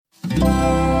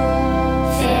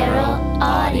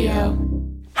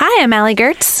I'm Allie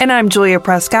Gertz. And I'm Julia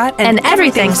Prescott. And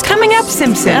everything's coming up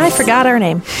Simpsons. I forgot our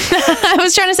name. I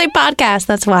was trying to say podcast,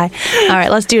 that's why. All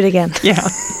right, let's do it again. Yeah.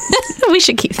 We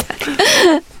should keep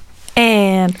that.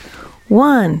 And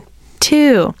 1,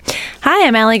 2. Hi,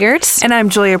 I'm Allie Gertz. And I'm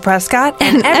Julia Prescott.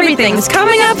 And everything's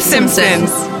coming up Simpsons.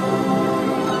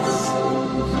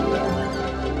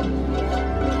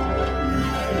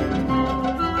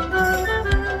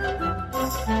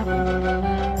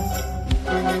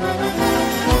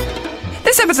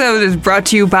 This episode is brought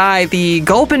to you by the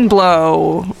Gulp and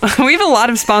Blow. We have a lot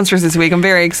of sponsors this week. I'm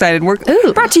very excited. We're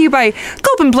brought to you by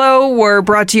Gulp and Blow. We're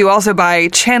brought to you also by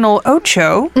Channel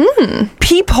Ocho,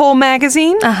 Peephole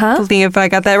Magazine. See if I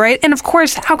got that right. And of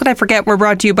course, how could I forget? We're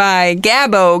brought to you by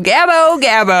Gabbo.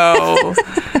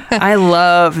 I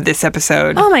love this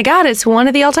episode. Oh my God, it's one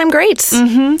of the all-time greats.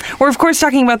 We're of course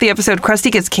talking about the episode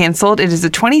Krusty Gets Canceled. It is the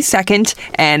 22nd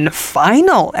and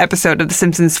final episode of The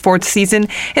Simpsons' 4th season.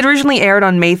 It originally aired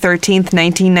on May 13th,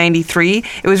 1993.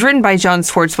 It was written by John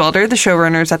Swartzwelder. The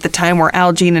showrunners at the time were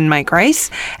Al Jean and Mike Rice.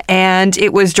 And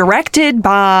it was directed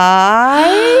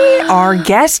by our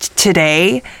guest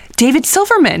today, David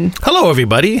Silverman. Hello,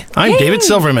 everybody. I'm David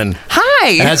Silverman. Hi.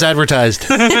 As advertised.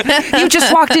 You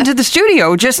just walked into the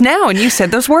studio just now and you said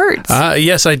those words.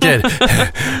 Yes, I did.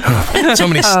 So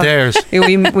many stairs.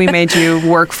 We made you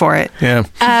work for it. Yeah.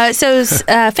 So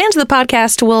fans of the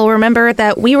podcast will remember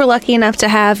that we were lucky enough to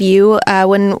have you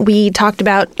when we talked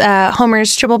about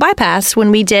Homer's Triple Bypass when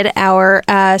we did our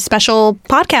special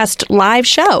podcast live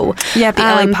show. Yeah, at the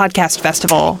LA Podcast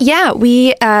Festival. Yeah,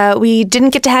 we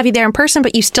didn't get to have you there in person,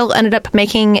 but you still ended up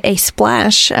making a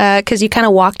splash because you kind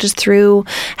of walked us through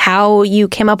how you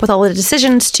came up with all the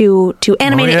decisions to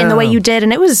animate it in the way you did,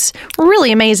 and it was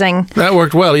really amazing. That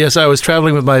worked well. Yes, I was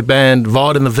traveling with my band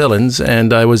Vaught and the Villains,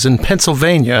 and I was in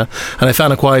Pennsylvania, and I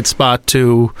found a quiet spot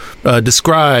to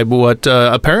describe what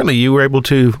apparently you were able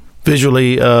to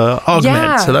visually augment.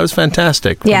 Yeah. So that was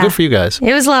fantastic. Yeah. Good for you guys.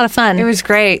 It was a lot of fun. It was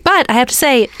great. But I have to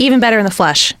say, even better in the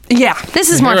flesh. Yeah.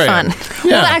 This is more Here I am. fun.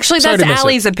 Yeah. Well, actually, Sorry that's to miss it.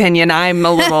 Allie's opinion. I'm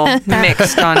a little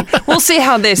mixed on. We'll see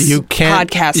how this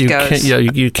podcast goes.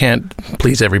 You can't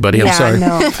please everybody. I'm yeah, sorry.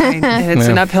 no, it's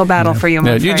an uphill battle for you. I'm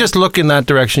Yeah, afraid. you just look in that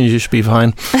direction, you should be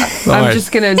fine. I'm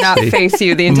just going to not face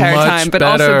you the entire Much time, but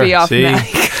better. also be off See?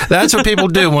 mic. That's what people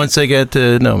do once they get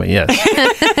to know me, yes.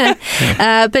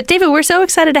 But David, we're so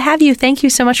excited to have you. Thank you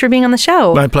so much for being on the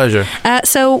show. My pleasure.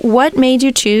 So what made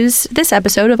you choose this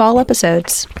episode of all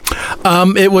episodes?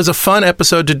 It was a fun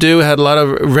episode to do. It had a lot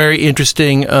of very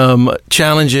interesting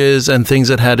challenges and things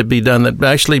that had to be done that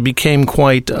actually became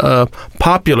quite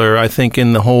popular, I think,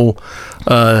 in the whole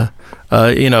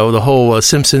the whole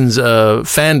Simpsons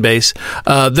fan base.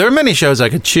 There are many shows I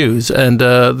could choose, and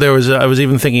I was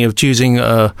even thinking of choosing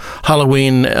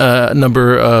Halloween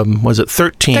number was it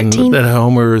 13 that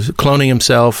Homer is cloning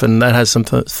himself, and that has some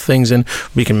things in.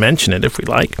 We can mention it if we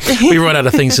like. We run out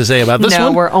of things to say about this one.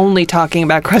 No, we're only talking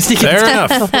about Krusty Gets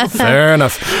Canceled. Fair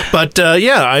enough. But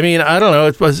yeah, I mean, I don't know.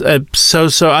 It was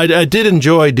so. I did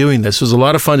enjoy doing this. It was a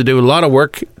lot of fun to do. A lot of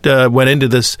work went into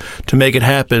this to make it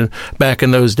happen back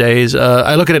in those days.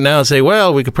 I look at it now and say,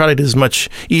 well, we could probably do this much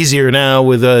easier now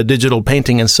with digital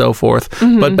painting and so forth.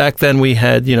 But back then we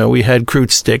had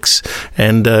crude sticks,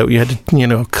 and we had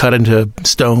to cut into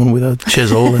stone with a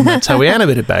chisel, and that's how we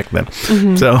animated back then.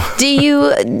 So do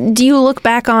you look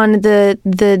back on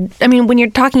the I mean, when you're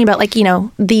talking about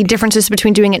the differences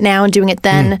between doing it now and doing it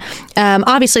then,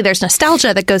 obviously there's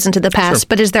nostalgia that goes into the past,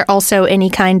 but is there also any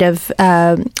kind of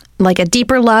like a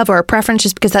deeper love or a preference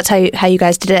just because that's how you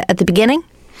guys did it at the beginning?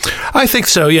 I think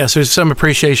so, yes. There's some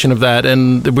appreciation of that,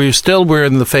 and we're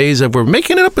in the phase of we're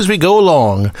making it up as we go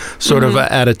along sort of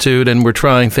attitude, and we're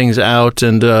trying things out,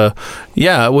 and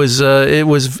it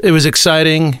was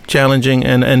exciting, challenging,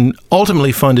 and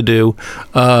ultimately fun to do.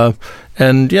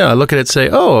 And yeah, I look at it and say,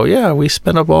 oh, yeah, we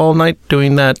spent up all night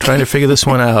doing that, trying to figure this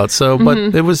one out. So, but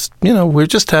it was,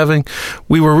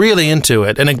 we were really into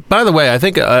it. And by the way, I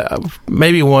think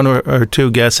maybe one or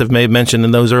two guests have mentioned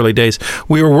in those early days,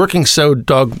 we were working so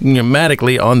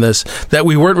dogmatically on this that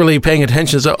we weren't really paying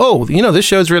attention. So, this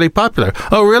show's really popular.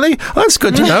 Oh, really? Oh, that's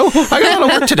good to know. I got a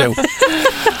lot of work to do.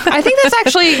 I think that's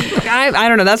actually, I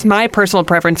don't know, that's my personal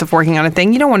preference of working on a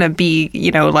thing. You don't want to be,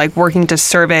 working to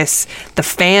service the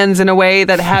fans in a way way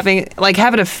that have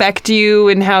it affect you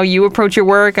and how you approach your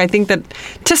work. I think that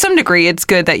to some degree it's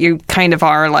good that you kind of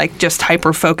are like just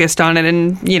hyper focused on it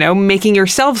and, making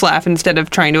yourselves laugh instead of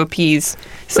trying to appease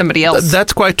somebody else.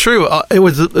 That's quite true. It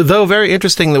was, though, very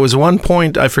interesting. There was one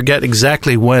point, I forget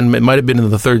exactly when, it might have been in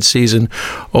the third season,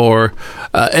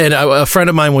 and a friend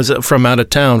of mine was from out of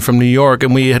town, from New York,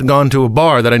 and we had gone to a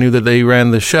bar that I knew that they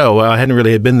ran the show. I hadn't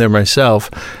really been there myself.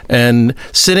 And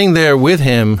sitting there with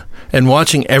him and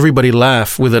watching everybody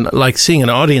laugh, seeing an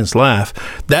audience laugh,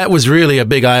 that was really a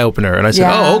big eye-opener. And I said,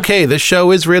 oh, okay, this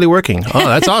show is really working. Oh,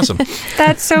 that's awesome.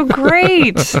 That's so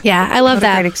great. Yeah, I love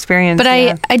that. Great experience. But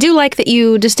I do like that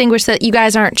you distinguish that you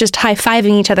guys aren't just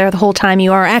high-fiving each other the whole time.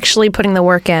 You are actually putting the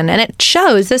work in. And it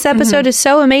shows. This episode is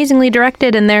so amazingly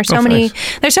directed, and there's so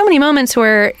many moments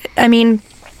where,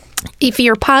 if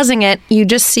you're pausing it, you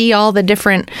just see all the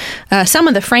different, some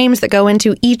of the frames that go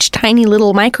into each tiny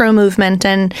little micro movement,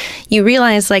 and you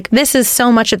realize, this is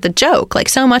so much of the joke.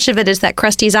 So much of it is that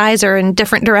Krusty's eyes are in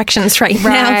different directions right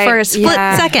now for a split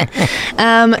second.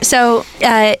 So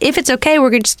if it's okay,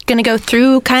 we're just going to go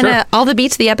through kind of all the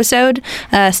beats of the episode,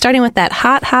 starting with that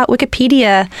hot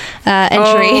Wikipedia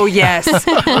entry. Oh, yes.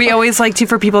 We always like to,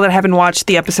 for people that haven't watched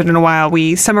the episode in a while,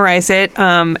 we summarize it,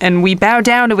 and we bow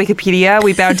down to Wikipedia.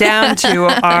 We bow down to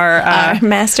our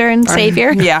master and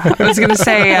savior. I was going to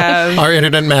say our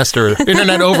internet master,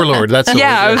 internet overlord. That's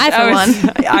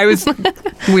I was.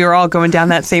 We were all going down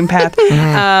that same path.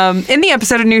 In the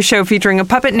episode, a new show featuring a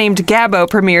puppet named Gabbo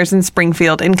premieres in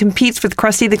Springfield and competes with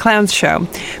Krusty the Clown's show.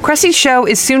 Krusty's show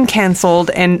is soon canceled,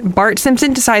 and Bart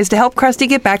Simpson decides to help Krusty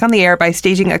get back on the air by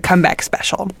staging a comeback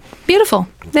special. Beautiful.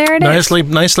 There it is.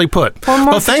 Nicely put.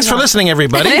 Well, thanks for listening,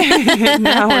 everybody.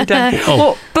 Now we're done.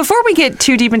 Well, before we get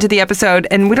too deep into the episode,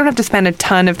 and we don't have to spend a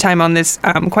ton of time on this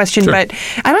question, but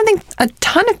I don't think a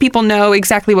ton of people know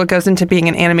exactly what goes into being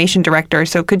an animation director.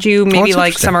 So could you maybe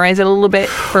summarize it a little bit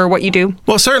for what you do?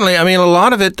 Well, certainly. A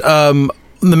lot of it, the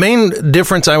main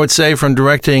difference I would say from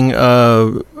directing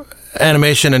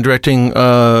animation and directing,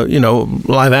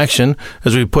 live action,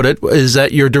 as we put it, is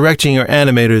that you're directing your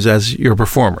animators as your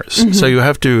performers. Mm-hmm. So you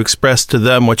have to express to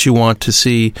them what you want to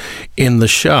see in the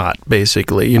shot,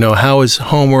 basically. How is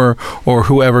Homer or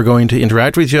whoever going to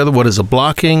interact with each other? What is the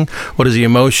blocking? What is the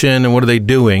emotion? And what are they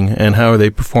doing? And how are they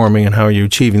performing? And how are you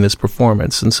achieving this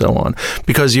performance? And so on.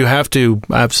 Because you have to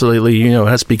absolutely, it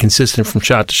has to be consistent from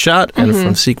shot to shot and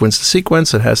from sequence to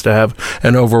sequence. It has to have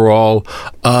an overall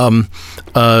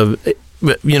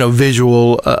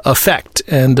visual effect,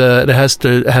 and it has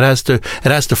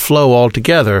to flow all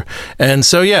together. And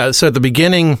so at the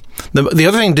beginning, the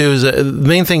other thing to do is the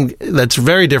main thing that's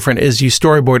very different is you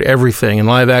storyboard everything in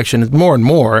live action. More and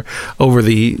more over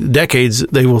the decades,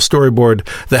 they will storyboard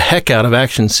the heck out of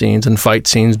action scenes and fight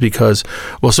scenes because,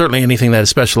 well, certainly anything that is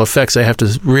special effects, they have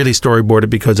to really storyboard it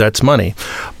because that's money.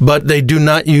 But they do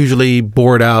not usually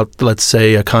board out, let's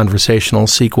say, a conversational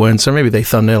sequence, or maybe they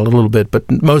thumbnail it a little bit, but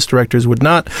most directors would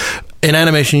not. In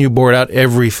animation, you board out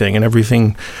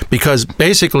everything because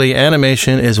basically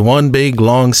animation is one big,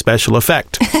 long special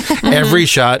effect. Every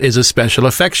shot is a special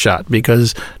effects shot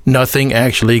because nothing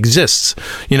actually exists.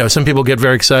 Some people get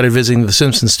very excited visiting the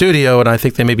Simpsons studio, and I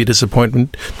think they may be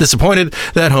disappointed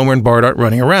that Homer and Bart aren't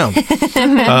running around.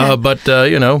 But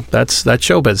that's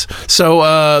showbiz. So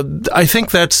I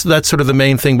think that's sort of the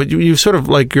main thing. But you sort of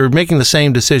you're making the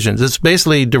same decisions. It's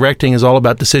basically directing is all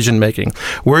about decision making.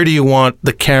 Where do you want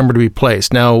the camera to be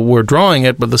placed? Now, we're drawing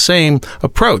it, but the same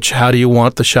approach. How do you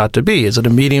want the shot to be? Is it a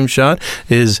medium shot?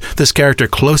 Is this character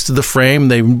close to the frame?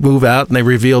 They move out and they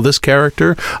reveal this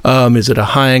character. Is it a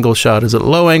high-angle shot? Is it a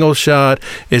low-angle shot?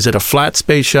 Is it a flat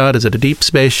space shot? Is it a deep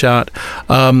space shot?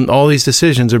 All these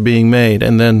decisions are being made.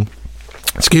 And then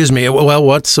excuse me, well,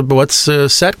 what's a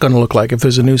set going to look like if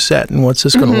there's a new set? And what's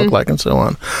this going to look like? And so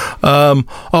on.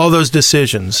 All those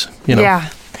decisions, Yeah.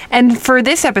 And for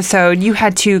this episode, you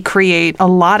had to create a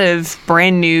lot of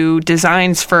brand new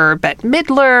designs for Bette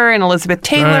Midler and Elizabeth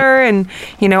Taylor and,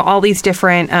 all these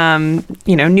different,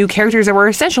 new characters that were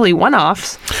essentially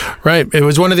one-offs. Right. It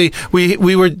was one of the,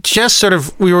 we were just sort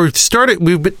of, from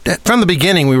the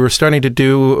beginning, we were starting to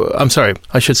do, I'm sorry,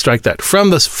 I should strike that. From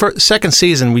the second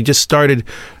season, we just started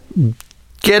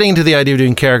getting into the idea of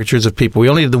doing caricatures of people. We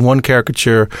only did the one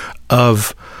caricature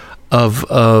of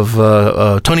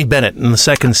Tony Bennett in the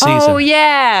second season. Oh,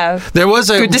 yeah. There was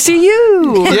good to see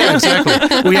you. Yeah,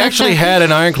 exactly. We actually had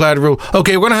an ironclad rule.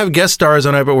 Okay, we're going to have guest stars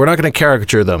on it, but we're not going to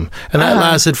caricature them. And that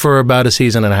lasted for about a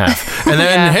season and a half. And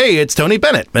then, hey, it's Tony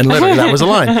Bennett. And literally, that was a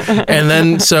line. And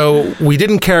then, so we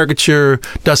didn't caricature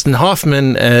Dustin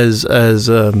Hoffman as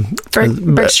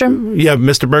Bergstrom? Yeah,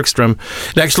 Mr. Bergstrom.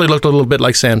 It actually looked a little bit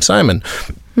like Sam Simon.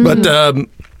 But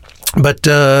But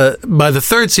by the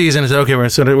third season, I said, okay,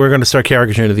 we're going to start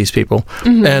caricaturing these people.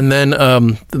 And then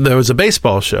there was a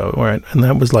baseball show, right? And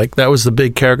that was the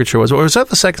big caricature. Or was that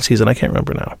the second season? I can't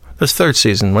remember now. It was third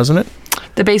season, wasn't it?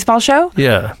 The baseball show?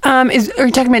 Yeah. Are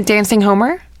you talking about Dancing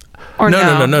Homer? Or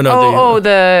No.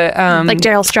 the Like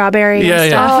Daryl Strawberry. Yeah,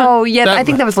 and yeah. stuff. Oh, yeah. I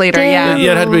think that was later. Yeah.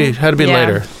 Yeah, it had to be Yeah.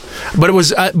 later. But it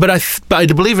was. But I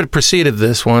believe it preceded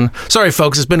this one. Sorry,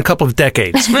 folks. It's been a couple of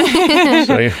decades. So,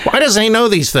 why doesn't he know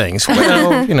these things?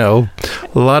 Well,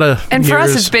 a lot of. And for us,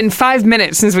 years. it's been 5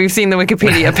 minutes since we've seen the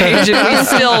Wikipedia page, and we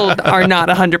still are not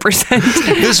 100%.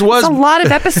 This was It's a lot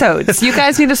of episodes. You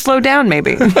guys need to slow down,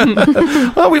 maybe.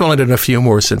 Well, we've only done a few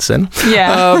more since then.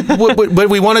 Yeah. But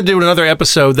we want to do another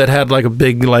episode that had like a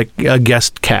big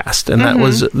guest cast, and that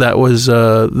was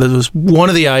one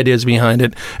of the ideas behind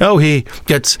it. Oh, he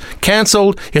gets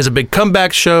canceled. He has a big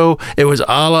comeback show. It was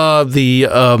a la the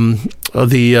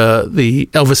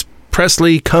Elvis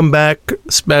Presley comeback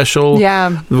special.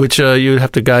 Yeah. Which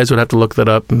guys would have to look that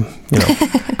up,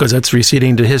 because that's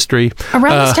receding to history.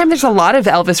 Around this time, there's a lot of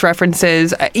Elvis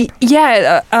references. I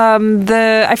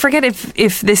forget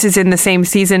if this is in the same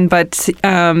season, but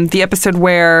the episode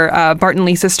where Bart and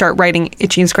Lisa start writing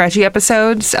Itchy and Scratchy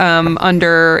episodes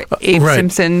under Abe Right.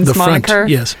 Simpson's The front, moniker.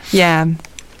 yes. Yeah.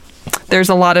 There's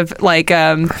a lot of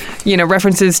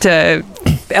references to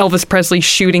Elvis Presley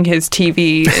shooting his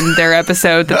TV in their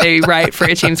episode that they write for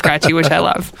Itchy and Scratchy, which I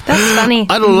love. That's funny.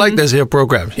 I don't like this here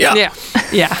program. Yeah.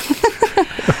 Yeah.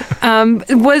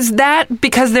 Was that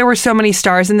because there were so many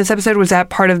stars in this episode? Was that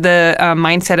part of the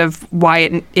mindset of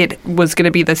why it was going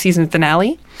to be the season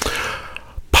finale?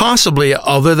 Possibly,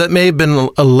 although that may have been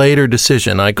a later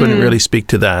decision. I couldn't really speak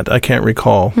to that. I can't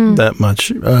recall that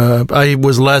much. I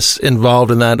was less involved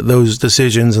in those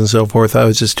decisions and so forth. I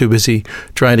was just too busy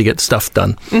trying to get stuff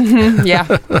done. Mm-hmm.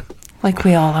 Yeah. Like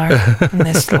we all are in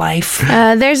this life.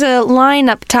 There's a line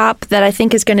up top that I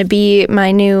think is going to be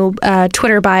my new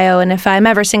Twitter bio, and if I'm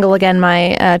ever single again,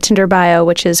 my Tinder bio,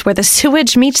 which is where the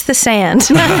sewage meets the sand.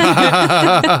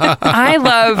 I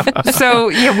love. So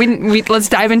yeah, we let's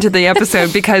dive into the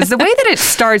episode because the way that it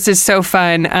starts is so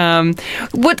fun.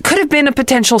 What could have been a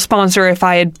potential sponsor if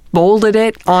I had bolded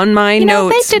it on my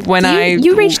notes when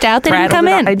you reached out, they didn't come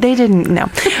in. They didn't. No,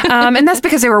 and that's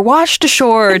because they were washed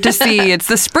ashore to see. It's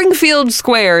the Springfield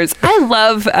Squares. I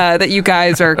love that you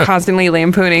guys are constantly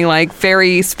lampooning like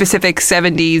very specific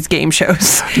 70s game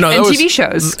shows and TV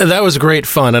shows. That was great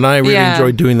fun, and I really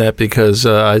enjoyed doing that because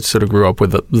I sort of grew up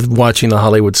with watching the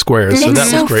Hollywood Squares. So that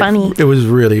so was great. Funny. It was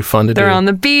really fun to do. They're on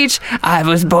the beach. I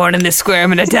was born in this square.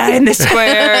 I'm going to die in this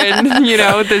square. And,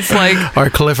 this like... Our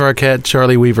Cliff Arquette,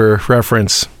 Charlie Weaver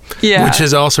reference. Yeah. Which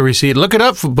has also received. Look it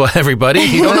up, everybody.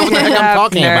 You don't know what the heck I'm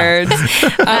talking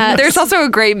about. There's also a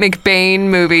great McBain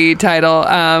movie title.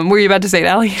 Were you about to say it,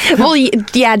 Allie? Well,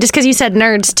 yeah, just because you said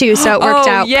nerds, too, so it worked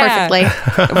out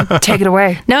perfectly. Take it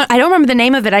away. No, I don't remember the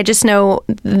name of it. I just know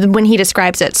when he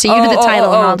describes it. So you do the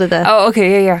title and I'll do the... Oh,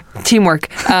 okay, yeah. Teamwork.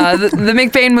 The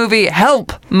McBain movie,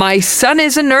 Help, My Son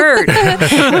is a Nerd.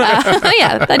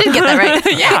 Yeah, I did get that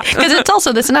right. Yeah. Because it's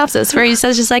also the synopsis where he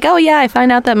says just like, oh, yeah, I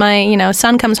find out that my,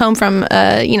 son comes home from,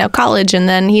 college and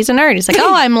then he's a nerd. He's like,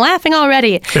 oh, I'm laughing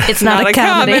already. It's not a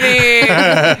comedy.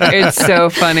 It's so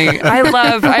funny.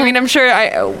 I'm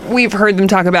sure we've heard them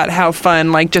talk about how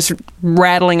fun, like, just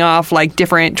rattling off, like,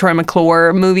 different Troy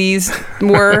McClure movies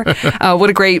were. What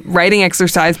a great writing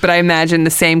exercise, but I imagine the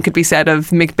same could be said of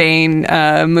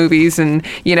McBain movies. And,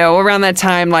 around that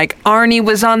time, like, Arnie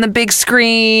was on the big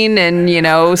screen and,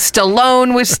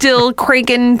 Stallone was still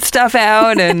cranking stuff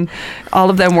out, and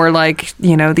all of them were like,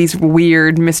 these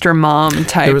weird Mr. Mom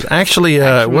type. There was actually,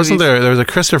 wasn't there was a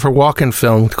Christopher Walken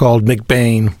film called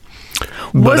McBain.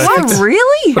 Was that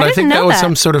really? But I think that was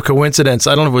some sort of coincidence.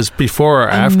 I don't know if it was before or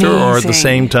after or at the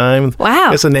same time. Wow.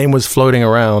 I guess the name was floating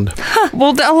around.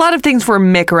 Well, a lot of things were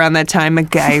Mick around that time.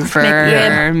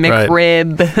 MacGyver,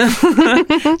 McRib.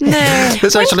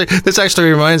 This actually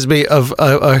reminds me of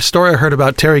a story I heard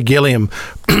about Terry Gilliam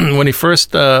when he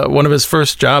first one of his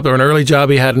first jobs or an early job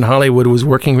he had in Hollywood was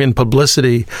working in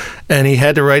publicity, and he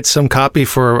had to write some copy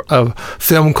for a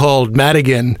film called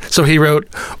Madigan. So he wrote,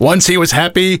 "Once he was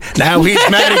happy, now he's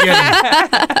Madigan."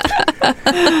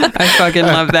 I fucking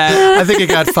love that. I think he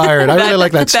got fired. I really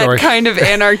like that story. That kind of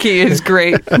anarchy is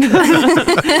great.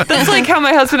 That's like how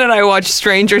my husband and I watch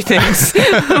Stranger Things.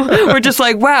 We're just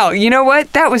like, wow, you know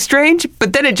what? That was strange,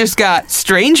 but then it just got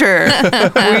stranger.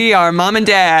 We are mom and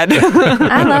dad.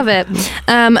 I love it.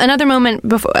 Another moment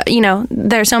before,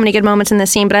 there are so many good moments in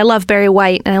this scene, but I love Barry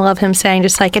White, and I love him saying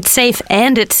just like, it's safe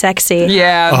and it's sexy.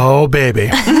 Yeah. Oh, baby.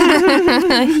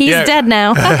 He's dead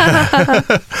now.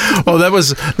 Oh,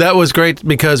 that was great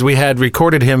because we had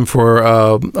recorded him for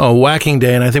a Whacking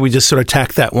Day, and I think we just sort of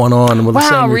tacked that one on with the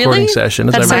same recording session.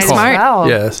 As That's I so recall. smart. Wow.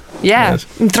 Yes. Yeah. Yes.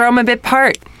 Throw him a bit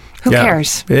part. Who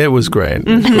cares? It was great. It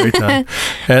was a great time.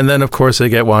 And then, of course, they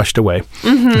get washed away.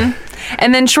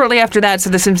 And then shortly after that, so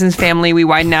the Simpsons family, we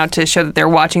widen out to show that they're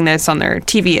watching this on their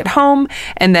TV at home.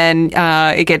 And then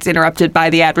it gets interrupted by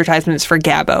the advertisements for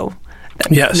Gabbo.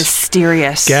 Yes.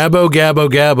 Mysterious. Gabbo, Gabbo,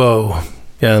 Gabbo.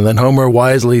 Yeah, and then Homer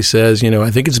wisely says,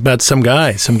 I think it's about some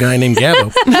guy named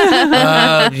Gabbo.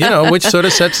 Which sort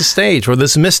of sets the stage for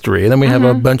this mystery. And then we have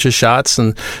a bunch of shots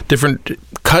and different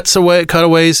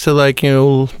cutaways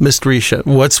to mystery show.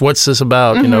 What's this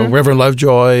about? Reverend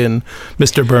Lovejoy and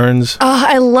Mr. Burns. Oh,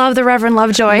 I love the Reverend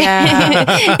Lovejoy.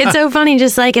 Yeah. It's so funny,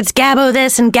 just like it's Gabbo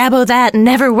this and Gabbo that, and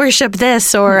never worship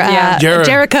this, or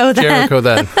Jericho that. Jericho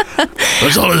that.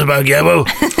 What's all this about, Gabbo?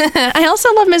 I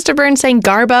also love Mr. Burns saying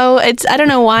Garbo. I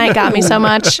don't know why it got me so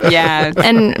much. Yeah.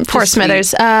 And poor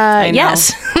Smithers.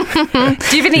 Yes.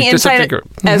 Do you have any insight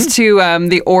as to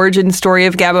the origin story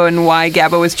of Gabbo and why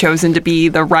Gabbo was chosen to be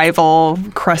the rival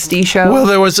Krusty show? Well,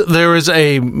 there was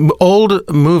a old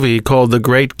movie called The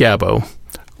Great Gabbo,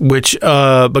 which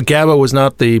but Gabbo was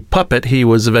not the puppet; he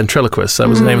was a ventriloquist. That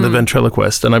was the name of the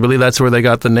ventriloquist, and I believe that's where they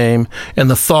got the name and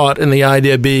the thought and the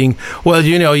idea being, well,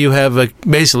 you have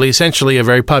essentially a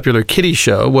very popular kiddie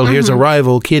show. Well, here's a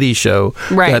rival kiddie show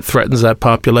that threatens that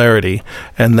popularity,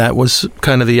 and that was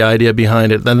kind of the idea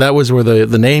behind it. And that was where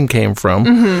the name came from.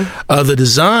 The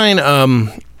design.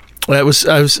 I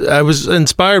was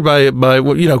inspired by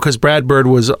because Brad Bird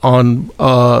was on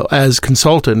as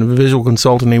consultant, visual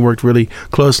consultant. He worked really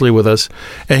closely with us,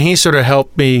 and he sort of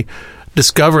helped me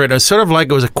discover it. It's sort of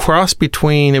like it was a cross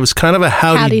between. It was kind of a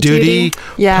Howdy Doody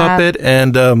puppet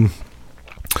and.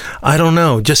 I don't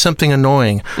know, just something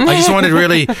annoying. I just wanted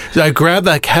I grabbed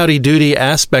that Howdy Doody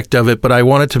aspect of it, but I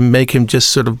wanted to make him just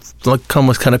sort of come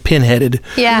with kind of pinheaded.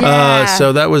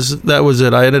 So that was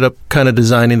it. I ended up kind of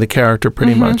designing the character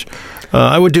pretty much.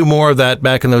 I would do more of that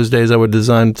back in those days. I would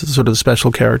design sort of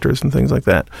special characters and things like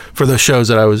that for the shows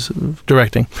that I was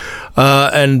directing.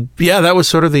 That was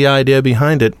sort of the idea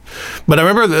behind it. But I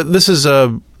remember this is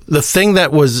the thing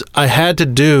that I had to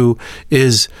do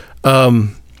is...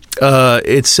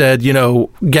 it said,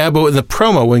 Gabbo in the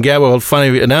promo, when Gabbo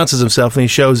finally announces himself and he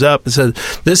shows up, it said,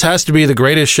 this has to be the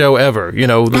greatest show ever.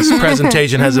 This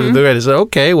presentation has to be the greatest.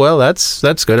 Okay, well, that's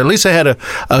good. At least I had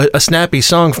a snappy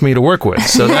song for me to work with.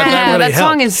 So that really that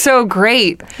helped. song is so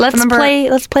great. Let's play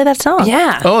that song.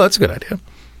 Yeah. Oh, that's a good idea.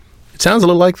 It sounds a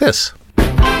little like this. You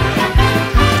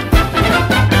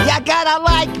gotta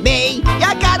like me, you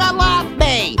gotta love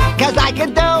me, 'cause I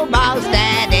can do most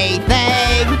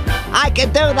anything. I can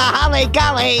do the Holly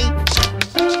Golly.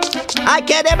 I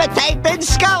can imitate Vin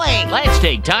Scully. Let's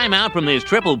take time out from this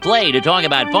triple play to talk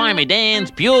about Farmer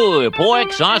Dan's pure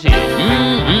pork sausage.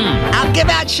 I'll give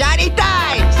out shiny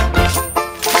dimes.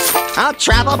 I'll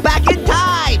travel back in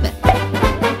time.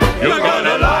 You're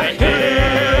gonna like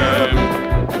him.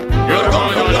 You're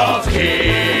gonna love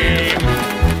him.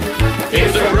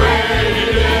 It's the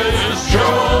greatest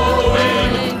show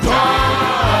in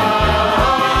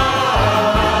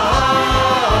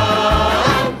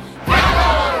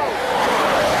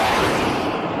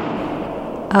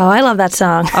Oh, I love that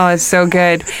song. Oh, it's so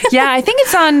good. Yeah, I think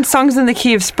it's on Songs in the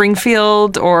Key of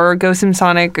Springfield or Go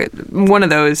Simsonic, one of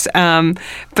those.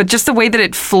 But just the way that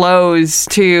it flows,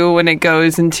 too, when it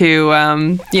goes into,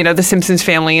 the Simpsons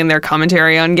family and their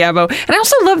commentary on Gabbo. And I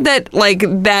also love that,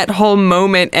 that whole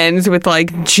moment ends with,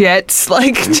 jets,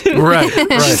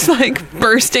 just,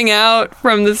 bursting out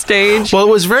from the stage. Well,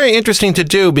 it was very interesting to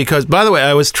do because, by the way,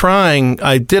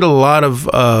 I did a lot of...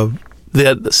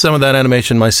 some of that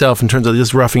animation myself in terms of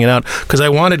just roughing it out because I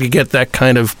wanted to get that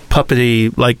kind of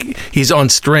puppety, like he's on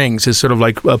strings, is sort of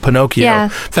like Pinocchio. Yeah. In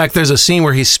fact, there's a scene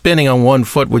where he's spinning on one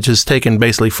foot, which is taken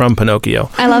basically from Pinocchio.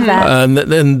 I love that.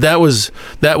 And that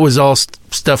was all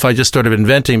stuff I just started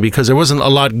inventing because there wasn't a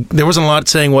lot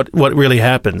saying what really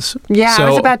happens. Yeah, so, I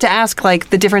was about to ask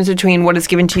the difference between what is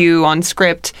given to you on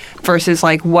script versus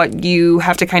what you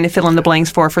have to kind of fill in the blanks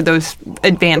for those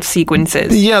advanced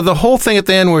sequences. Yeah, the whole thing at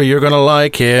the end where you're going to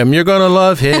like him, you're going to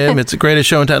love him, it's the greatest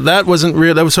show in town. That wasn't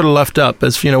real. That was sort of left up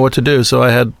as what to do. So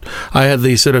I had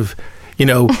these sort of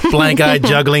blank-eyed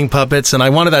juggling puppets, and I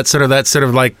wanted that sort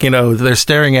of like, they're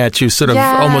staring at you, sort of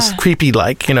almost creepy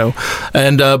like, and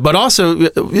but also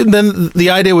then the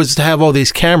idea was to have all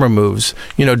these camera moves,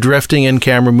 drifting in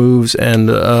camera moves and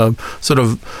sort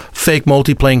of fake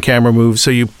multiplane camera moves,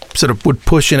 so you sort of would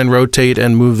push in and rotate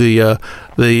and move the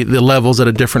levels at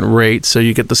a different rate, so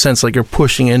you get the sense like you're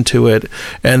pushing into it,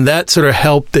 and that sort of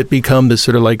helped it become this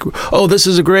sort of like, oh, this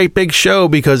is a great big show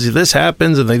because this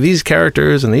happens and these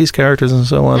characters and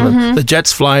so on. The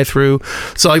jets fly through,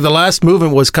 so like the last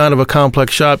movement was kind of a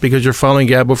complex shot because you're following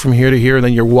Gabbo from here to here, and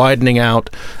then you're widening out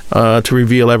to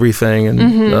reveal everything, and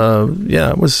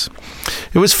it was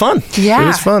fun. Yeah, it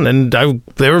was fun, and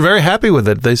they were very happy with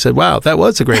it. They said, "Wow, that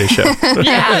was the greatest show."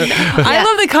 I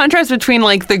love the contrast between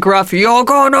like the gruff "you're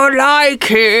gonna like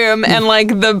him" and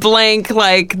like the blank,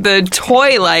 like the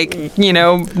toy, like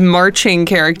marching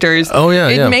characters. Oh yeah,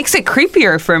 it makes it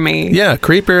creepier for me. Yeah,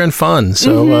 creepier and fun.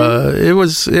 So it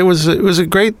was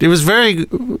very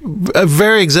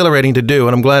very exhilarating to do,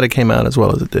 and I'm glad it came out as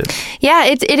well as it did. Yeah,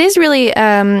 it is really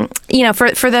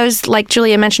for those like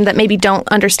Julia mentioned that maybe don't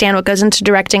understand what goes into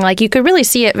directing, like you could really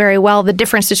see it very well, the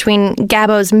difference between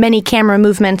Gabbo's many camera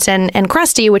movements and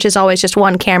Krusty, which is always just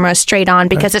one camera straight on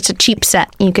because it's a cheap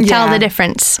set. You can tell the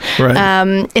difference.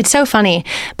 Right. It's so funny.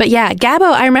 But yeah,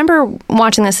 Gabbo, I remember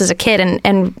watching this as a kid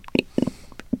and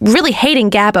really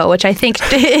hating Gabbo, which I think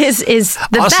is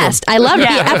the awesome. best. I loved the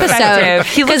episode.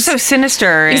 He looks so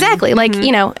sinister. Exactly. Like,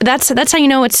 that's how you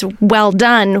know it's well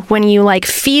done, when you like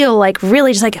feel like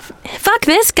really just like, fuck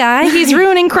this guy. He's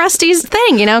ruining Krusty's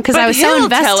thing, because I was so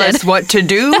invested. Tell us what to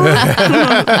do.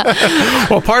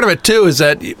 Well, part of it too is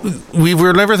that we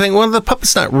were never thinking, well, the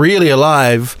puppet's not really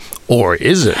alive. Or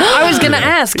is it? I was going to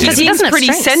ask. He seems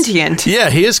pretty sentient. Yeah,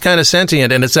 he is kind of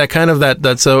sentient, and it's that kind of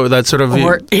that sort of.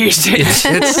 Or is it?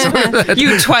 It's sort of that,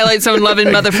 you Twilight Zone loving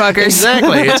motherfuckers.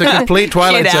 Exactly, it's a complete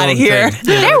Twilight Get Zone out of here.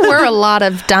 thing. There were a lot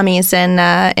of dummies in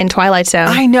Twilight Zone.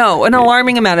 I know, an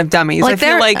alarming amount of dummies. Like I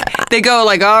feel like they go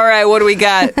like, all right, what do we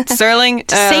got? Sterling,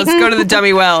 let's go to the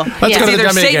dummy well. Let's go to the either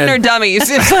dummy Satan again. or dummies.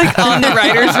 It's like on the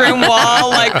writer's room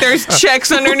wall. Like there's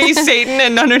checks underneath Satan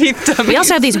and underneath dummies. We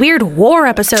also have these weird war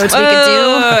episodes we could do.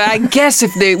 I guess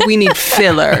we need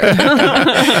filler.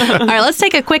 All right, let's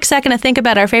take a quick second to think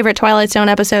about our favorite Twilight Zone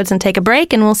episodes and take a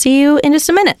break, and we'll see you in just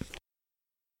a minute.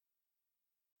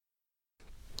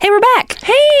 Hey, we're back.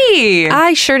 Hey!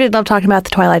 I sure did love talking about the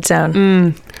Twilight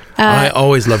Zone. I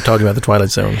always love talking about the Twilight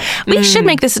Zone. We should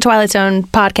make this a Twilight Zone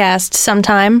podcast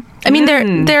sometime. I mean,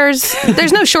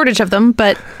 there's no shortage of them,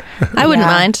 but I wouldn't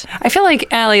mind. I feel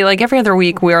like, Allie, like every other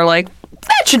week, we are like,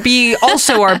 that should be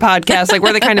also our podcast. Like,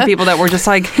 we're the kind of people that we're just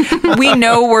like, we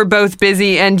know we're both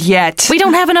busy, and yet We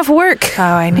don't have enough work. Oh,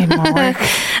 I need more work.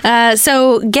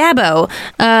 So, Gabbo.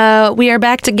 We are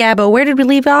back to Gabbo. Where did we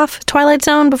leave off? Twilight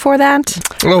Zone before that?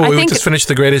 Oh, we think- just finished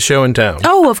the greatest show in town.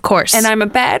 Oh, of course. And I'm a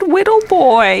bad whittle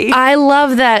boy. I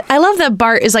love that. I love that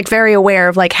Bart is like very aware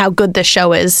of like how good the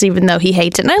show is, even though he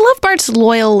hates it. And I love Bart's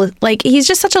loyal. Like he's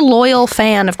just such a loyal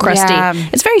fan of Krusty. Yeah.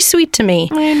 It's very sweet to me.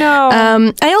 I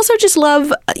know. I also just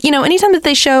love, anytime that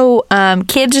they show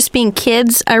kids just being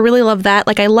kids, I really love that.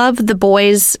 Like I love the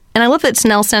boys. And I love that it's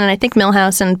Nelson and I think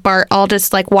Milhouse and Bart all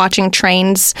just like watching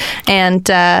trains and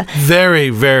very,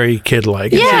 very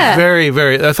kid-like. Yeah. It's very,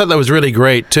 very. I thought that was really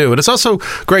great too. And it's also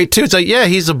great too. It's like, yeah,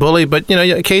 he's a bully, but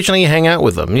occasionally you hang out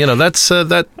with him. That's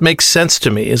that makes sense to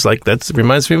me. It's like that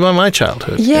reminds me of my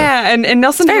childhood. Yeah, and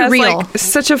Nelson very has real. like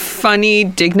such a funny,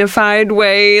 dignified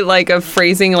way, like of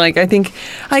phrasing. Like I think,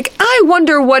 like I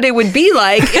wonder what it would be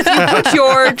like if you put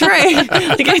your train.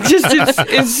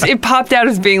 Like it popped out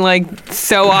as being like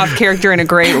so off character in a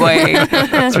great way.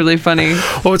 It's really funny.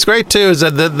 Well, what's great too is that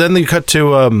then you cut to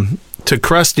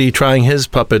Krusty trying his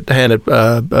puppet hand at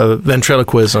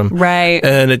ventriloquism. Right.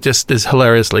 And it just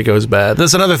hilariously goes bad.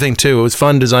 There's another thing too. It was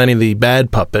fun designing the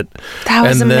bad puppet. that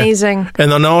was amazing.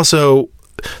 And then also,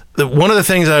 one of the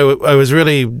things I was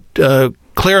really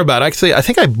clear about, actually, I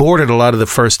think I boarded a lot of the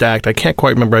first act. I can't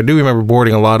quite remember. I do remember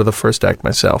boarding a lot of the first act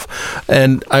myself.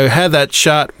 And I had that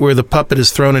shot where the puppet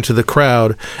is thrown into the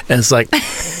crowd, and it's like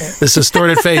this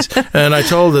distorted face. And I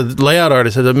told the layout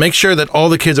artist that make sure that all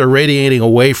the kids are radiating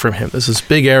away from him. There's this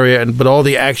big area, but all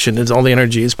the action, all the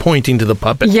energy is pointing to the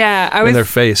puppet. Yeah, in their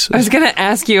face. I was going to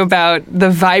ask you about the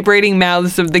vibrating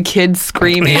mouths of the kids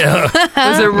screaming. Yeah. It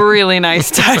was a really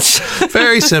nice touch.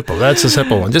 Very simple. That's a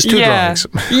simple one. Just two drawings.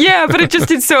 Yeah, but it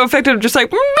it's so effective. Just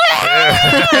like,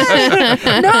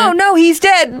 no, he's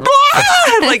dead.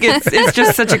 Like it's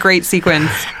just such a great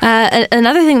sequence.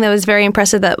 Another thing that was very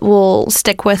impressive that will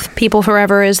stick with people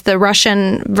forever is the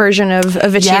Russian version of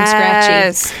Itchy and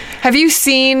Scratchy. Have you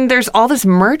seen? There's all this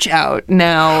merch out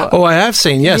now. Oh, I have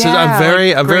seen. Yes, Yeah, I'm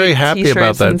very great happy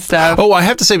about t-shirts that. and stuff. Oh, I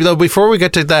have to say though, before we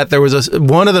get to that, there was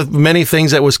one of the many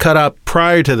things that was cut out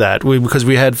prior to that. Because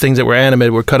we had things that were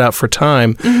animated were cut out for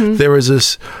time. Mm-hmm. There was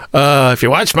this. If you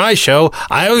watch my show,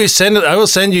 I will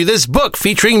send you this book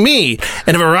featuring me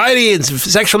in a variety of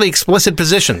sexually explicit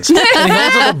positions. And he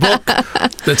holds up a book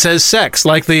that says sex,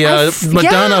 like the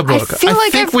Madonna book. I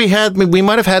think we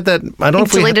might have had that. I don't know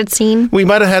if we Deleted scene. We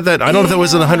might have had that. I don't know if it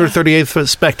was in the 138th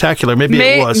Spectacular. Maybe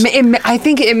it was. I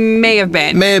think it may have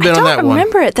been. May have been on that I don't one.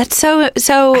 remember it. That's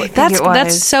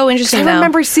that's so interesting. I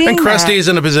remember seeing And Krusty's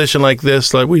in a position like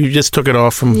this, like where you just took it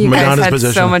off from You guys Madonna's had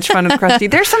position. so much fun with Krusty.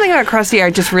 There's something about Krusty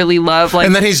I just really love. Like,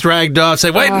 And then he's dragged off.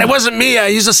 Say, wait, it wasn't me. I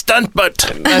used a stunt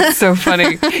butt. that's so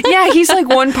funny. Yeah, he's like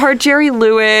one part Jerry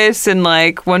Lewis and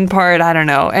like one part, I don't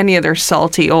know, any other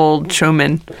salty old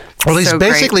showman. Well, he's So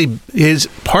great. is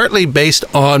partly based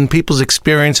on people's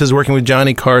experiences working with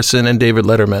Johnny Carson and David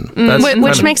Letterman. That's kind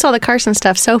Which of- makes all the Carson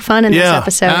stuff so fun in this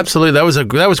episode. absolutely.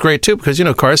 That was great too because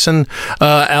Carson,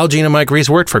 Al Jean and Mike Reiss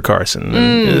worked for Carson,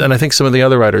 and I think some of the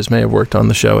other writers may have worked on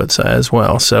the show as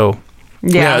well. So.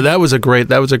 Yeah, that was a great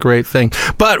thing.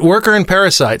 But Worker and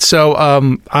Parasite. So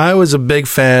I was a big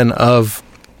fan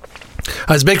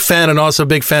and also a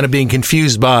big fan of being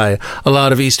confused by a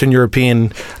lot of Eastern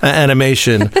European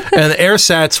animation. And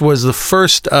Ersatz was the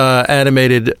first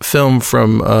animated film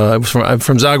from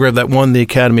Zagreb that won the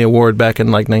Academy Award back in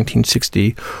like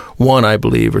 1961, I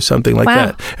believe, or something like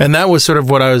that. And that was sort of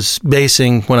what I was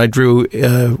basing when I drew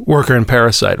Worker and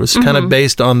Parasite. It was kind of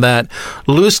based on that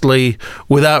loosely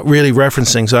without really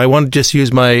referencing. So I wanted to just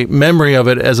use my memory of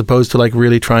it as opposed to like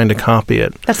really trying to copy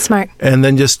it. That's smart. And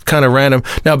then just kind of random.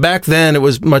 Now, back then, it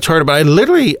was much harder, but I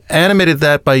literally animated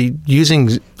that by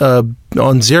using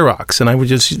on Xerox, and I would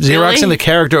just Xeroxing the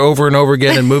character over and over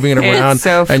again and moving it around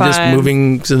so and just fun.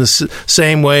 moving in the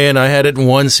same way. And I had it in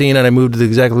one scene, and I moved it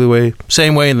exactly the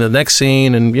same way in the next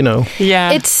scene, and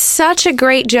Yeah. It's such a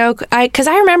great joke. Because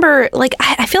I remember, like,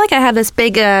 I feel like I have this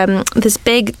big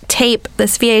tape,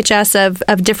 this VHS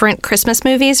of different Christmas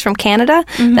movies from Canada.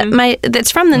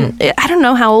 That's from the. I don't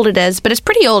know how old it is, but it's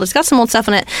pretty old. It's got some old stuff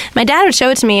in it. My dad would show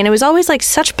it to me, and it was always like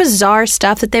such bizarre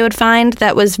stuff that they would find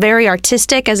that was very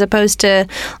artistic, as opposed to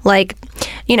like,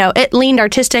 it leaned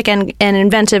artistic and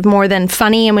inventive more than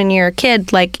funny. And when you're a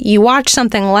kid, like, you watch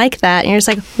something like that, and you're just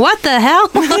like, what the hell?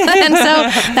 And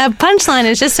so that punchline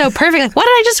is just so perfect. Like, what did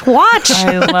I just watch?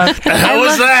 I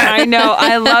love that? I know.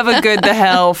 I love a good the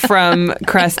hell from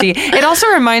Krusty. It also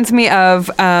reminds me of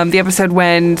the episode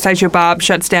when Sideshow Bob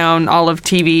shuts down all of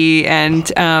TV and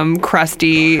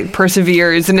Krusty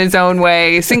perseveres in his own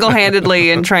way,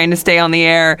 single-handedly, and trying to stay on the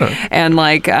air. And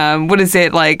like, what is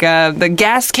it? Like the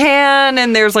gas can,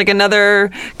 and there's like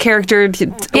another character,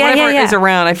 whatever is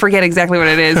around. I forget exactly what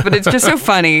it is, but it's just so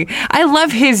funny. I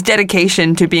love his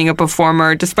dedication to being a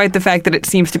performer, despite the fact that it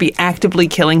seems to be actively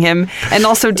killing him. And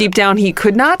also deep down, he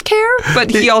could not care, but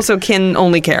he also can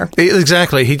only care.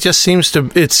 Exactly. He just seems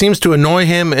to annoy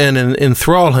him and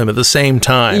enthrall him at the same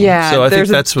time. Yeah, so I think there's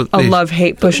that's what a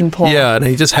love-hate push and pull. Yeah, and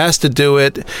he just has to do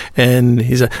it, and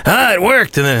he's like, it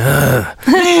worked, and then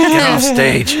get off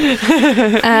stage.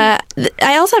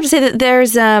 I also have to say that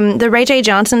there's the Ray J.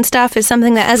 Johnson stuff is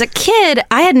something that as a kid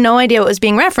I had no idea what was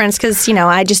being referenced because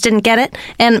I just didn't get it,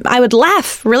 and I would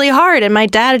laugh really hard, and my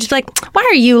dad would just be like, "Why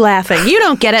are you laughing? You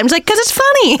don't get it." I was like, "Because it's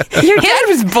funny." Your dad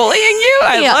was bullying you?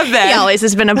 I love that. He always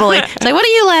has been a bully. It's like, "What are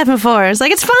you laughing for?" It's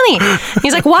like, "It's funny."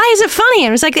 He's like, "Why is it funny?" And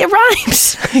I was like, "It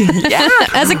rhymes." Yeah.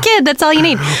 As a kid, that's all you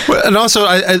need. Well, and also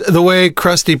the way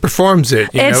Krusty performs it,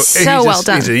 It's so well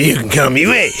done. He said, "You can call me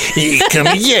Ray, you can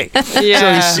call me Ye."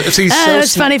 Yeah. So he's It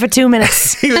was funny for 2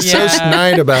 minutes. He was so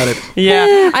snide about it.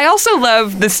 Yeah. I also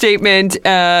love the statement,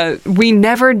 we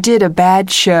never did a bad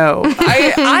show.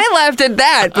 I laughed at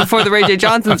that before the Ray J.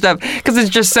 Johnson stuff because it's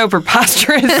just so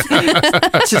preposterous.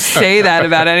 Just say that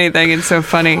about anything. It's so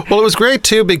funny. Well, it was great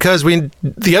too because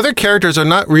the other characters are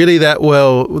not really that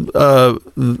well,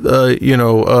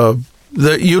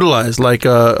 utilized, like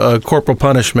Corporal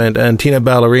Punishment and Tina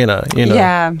Ballerina.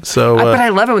 Yeah. So, but I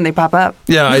love it when they pop up.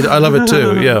 yeah, I love it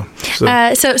too. Yeah.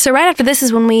 So right after this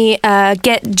is when we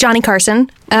get Johnny Carson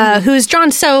who's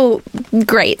drawn so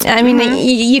great. I mean,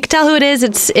 you can tell who it is.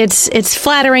 It's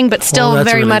flattering, but still that's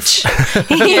very a much.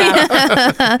 relief.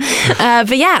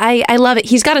 But yeah, I love it.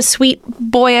 He's got a sweet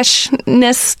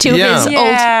boyishness to his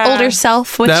older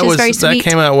self, which is very sweet. That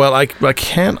came out well.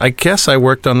 I guess I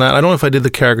worked on that. I don't know if I did the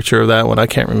caricature of that one. I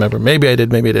can't remember. Maybe I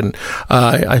did. Maybe I didn't.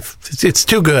 It's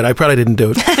too good. I probably didn't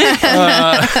do it.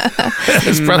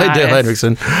 It's probably Dale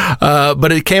Hendrickson.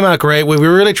 But it came out great. We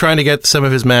were really trying to get some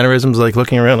of his mannerisms, like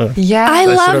looking around. Yeah. I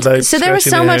loved. Sort of So there was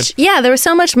stretching so the much. Yeah, there was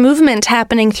so much movement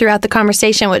happening throughout the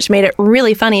conversation, which made it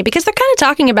really funny because they're kind of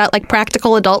talking about like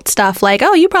practical adult stuff, like,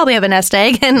 oh, you probably have a nest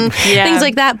egg and things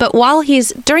like that. But while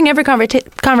during every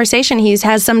conversation, he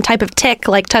has some type of tick,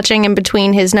 like touching in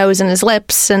between his nose and his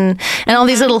lips, and all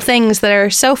these little things that are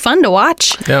so fun to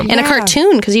watch in a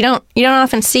cartoon because you don't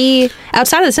often see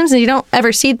outside of The Simpsons. You don't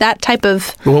ever see that type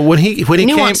of when he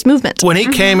nuanced movement. When he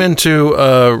came into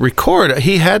record,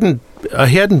 he hadn't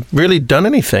really done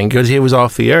anything because he was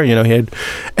off the air.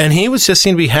 And he was just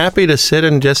seemed to be happy to sit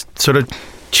and just sort of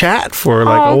chat for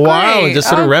like a while and just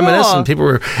sort of reminisce. Cool. And people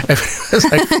were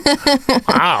like,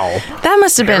 wow. That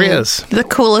must have been the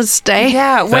coolest day.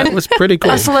 Yeah, That was pretty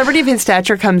cool. A celebrity of his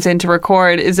stature comes in to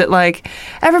record, is it like,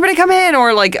 everybody come in,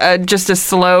 or like just a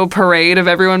slow parade of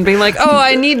everyone being like, oh,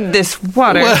 I need this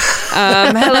water.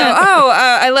 Hello. Oh,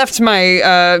 I left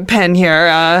my pen here.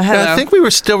 Hello. I think we were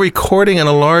still recording in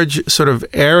a large sort of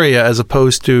area as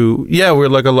opposed to, we're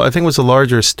like I think it was a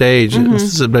larger stage.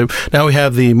 Now we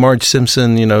have the Marge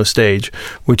Simpson, stage,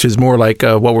 which is more like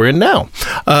what we're in now.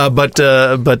 But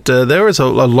there was a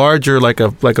larger, like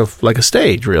a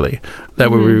stage really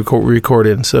that we record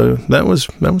in. So that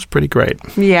was pretty great.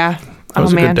 Yeah. That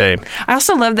was a good day. I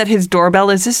also love that his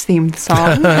doorbell is his theme song. I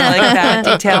like that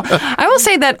detail. I will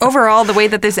say that overall, the way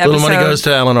that this episode... Little money goes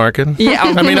to Alan Arkin. Yeah.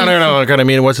 I mean, I don't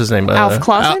know. What's his name? Alf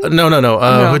Clausen? No.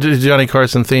 Who did Johnny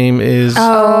Carson theme is...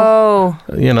 Oh.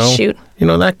 Shoot.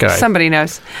 That guy. Somebody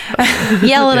knows.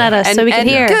 Yell it at us so we can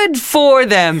hear. Good for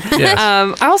them. Yes.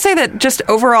 I will say that just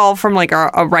overall, from like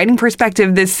a writing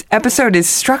perspective, this episode is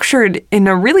structured in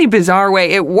a really bizarre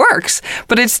way. It works,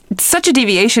 but it's such a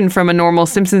deviation from a normal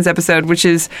Simpsons episode, which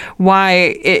is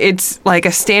why it's like a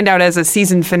standout as a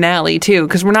season finale too,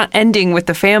 because we're not ending with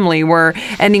the family. We're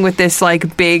ending with this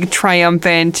like big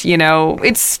triumphant,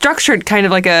 it's structured kind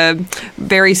of like a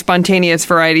very spontaneous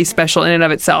variety special in and of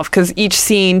itself, because each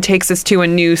scene takes us to a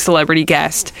new celebrity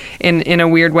guest in a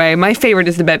weird way. My favorite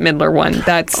is the Bette Midler one.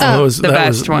 That's the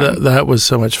best one. That was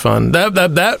so much fun.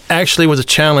 That actually was a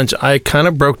challenge. I kind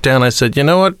of broke down. I said, you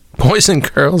know what? Boys and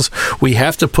girls, we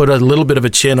have to put a little bit of a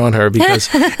chin on her because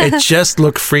it just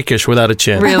looked freakish without a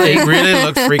chin. Really? It really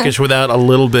looked freakish without a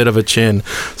little bit of a chin.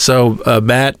 So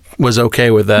Matt was okay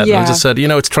with that. Yeah. I just said,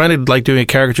 it's trying to like doing a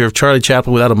caricature of Charlie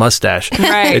Chaplin without a mustache.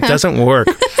 Right. It doesn't work.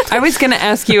 I was going to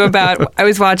ask you about, I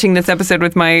was watching this episode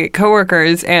with my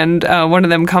coworkers, and one of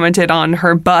them commented on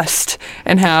her bust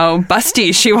and how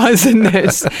busty she was in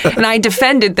this. And I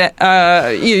defended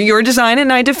that your design,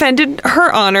 and I defended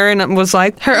her honor, and was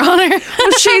like, her honor.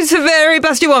 Well, she's a very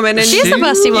busty woman. And She's a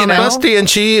busty woman. Busty,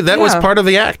 and that was part of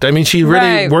the act. I mean, she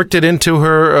really worked it into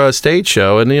her stage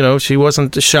show, and, she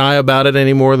wasn't shy about it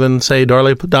any more than, say,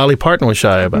 Dolly Parton was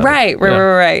shy about it.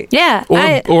 Right. Yeah.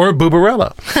 Or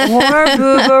Boobarella.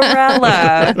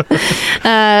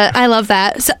 I love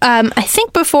that. So, I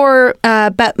think before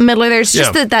Bette Midler, there's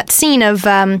just that scene of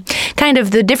kind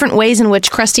of the different ways in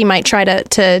which Krusty might try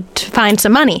to find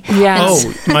some money. Yeah.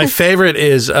 My favorite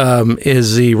is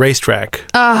the racetrack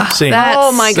scene.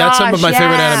 Oh my gosh! That's some of my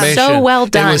favorite animation. So well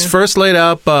done. It was first laid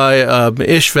out by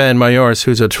Istvan Majors,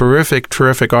 who's a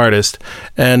terrific artist,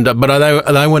 and but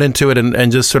I went into it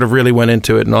and just sort of really went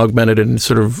into it and augmented it and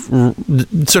sort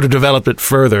of developed it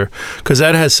further, because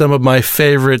that has some of my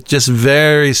favorite, just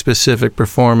very specific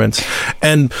performance.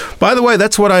 And by the way,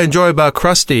 that's what I enjoy about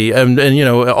Krusty, and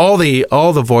all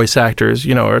the voice actors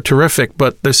are terrific,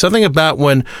 but there's something about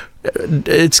when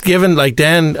it's given, like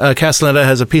Dan Castellaneta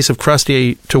has a piece of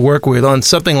Krusty to work with on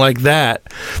something like that.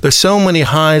 There's so many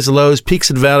highs, lows,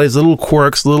 peaks and valleys, little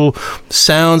quirks, little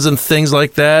sounds and things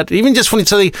like that. Even just when he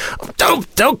says,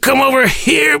 "Don't come over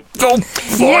here, oh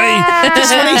boy!" Yeah.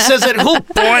 Just when he says it, "Oh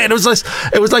boy!" And it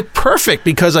was like perfect,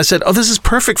 because I said, "Oh, this is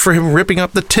perfect for him ripping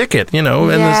up the ticket," And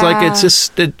it's like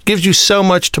it gives you so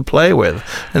much to play with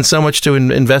and so much to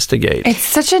investigate. It's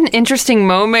such an interesting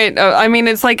moment. I mean,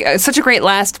 it's like such a great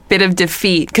last bit of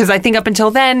defeat, because I think up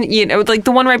until then, like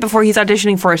the one right before he's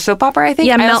auditioning for a soap opera, I think.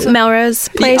 Yeah, Melrose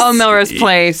Place. Oh, Melrose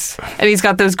Place. And he's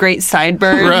got those great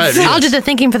sideburns. Right. I'll do the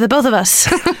thinking for the both of us.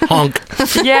 Honk.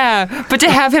 Yeah, but to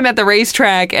have him at the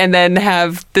racetrack and then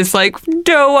have this like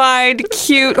doe-eyed,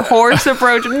 cute horse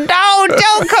approach. No,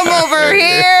 don't come over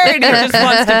here. just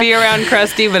wants to be around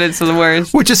Krusty, but it's the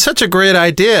worst. Which is such a great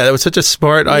idea. That was such a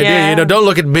smart idea. Yeah. Don't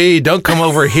look at me. Don't come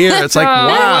over here. It's like, wow.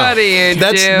 What are you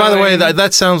doing? By the way,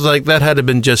 that sounds like that had to have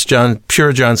been just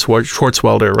pure John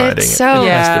Swartzwelder writing It's it. so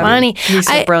Yeah. funny. He's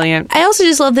so brilliant. I also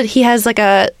just love that he has like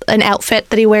an outfit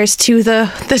that he wears to the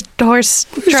horse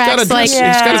tracks. He's got to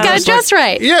dress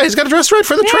right. Yeah, he's got to dress right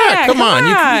for the track. Come on.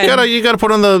 You got to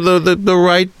put on the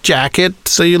right jacket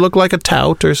so you look like a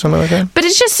tout or something like that. But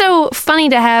it's just so funny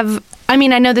to have. I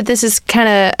mean, I know that this is kind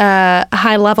of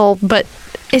high level, but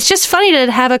it's just funny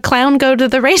to have a clown go to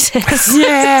the races.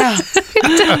 Yeah.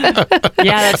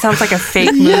 Yeah, that sounds like a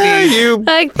fake movie. Yeah,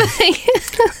 Like,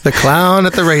 the clown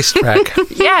at the racetrack.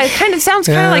 Yeah, it kind of sounds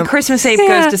kind of like Christmas Ape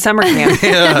goes to summer camp.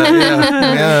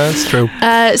 Yeah, that's true.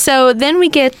 so then we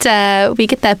get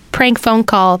that prank phone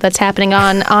call that's happening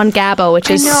on Gabbo, which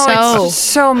is it's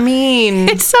so mean.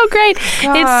 It's so great.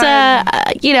 God.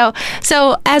 It's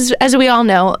so as we all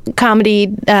know,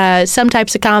 comedy, some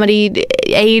types of comedy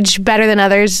age better than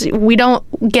others. We don't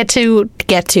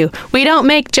we don't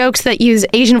make jokes that use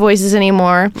Asian voices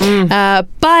anymore.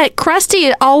 But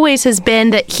Krusty always has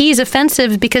been that he's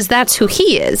offensive because that's who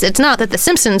he is. It's not that The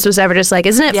Simpsons was ever just like,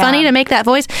 isn't it funny to make that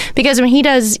voice? Because when he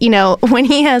does, when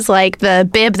he has like the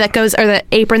bib that goes, or the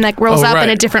apron that rolls up in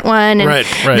a different one,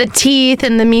 and the teeth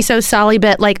and the miso sali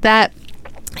bit like that,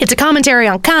 it's a commentary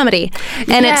on comedy.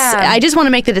 And I just want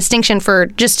to make the distinction for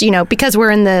just, because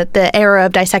we're in the era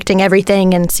of dissecting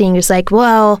everything and seeing just like,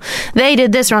 well, they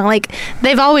did this wrong. Like,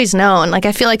 they've always known. Like,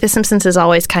 I feel like The Simpsons has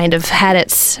always kind of had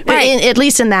its, at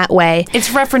least in that way. It's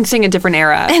referencing a different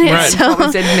era. And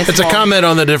it's a comment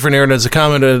on the different era, and it's a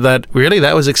comment that, really,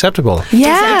 that was acceptable.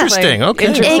 Yeah. Interesting. Okay.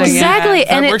 Exactly.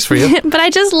 Yeah. And that works for you. But I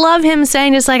just love him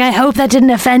saying just like, I hope that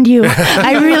didn't offend you.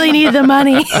 I really need the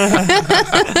money.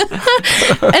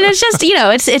 And it's just,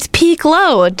 it's peak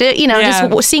low,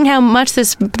 just seeing how much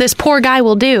this poor guy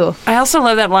will do. I also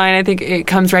love that line. I think it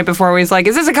comes right before where he's like,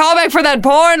 is this a callback for that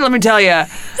porn? Let me tell you.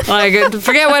 Like,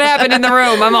 forget what happened in the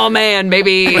room. I'm all man,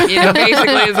 baby.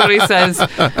 Basically is what he says.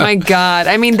 My God.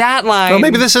 I mean, that line. Well,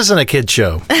 maybe this isn't a kid's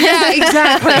show. Yeah,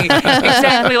 exactly.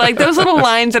 Exactly. Like, those little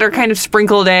lines that are kind of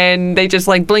sprinkled in, they just,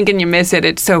 like, blink and you miss it.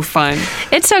 It's so fun.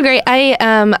 It's so great.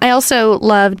 I also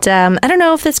loved, I don't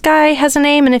know if this guy has a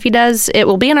name, and if he does, it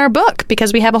will be in our book,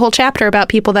 because we have a whole chapter about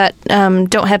people that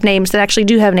don't have names that actually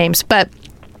do have names. But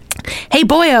hey,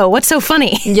 boyo, what's so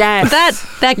funny? Yes.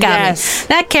 That got me.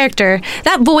 That character,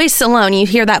 that voice alone, you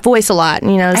hear that voice a lot.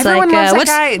 It's Everyone like, loves that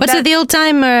guy. what's it, the old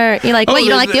time? Or you're like, you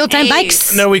don't like the old time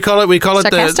bikes? No, we call it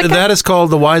Sarcastica? that is called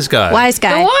the wise guy. Wise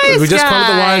guy. The wise We just call it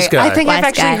the wise guy. I think I've Wise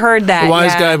actually guy. heard that. The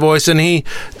wise guy voice, and he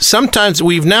sometimes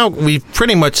we've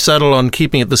pretty much settled on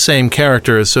keeping it the same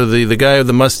character. So the guy with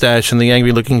the mustache and the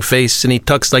angry looking face, and he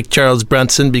talks like Charles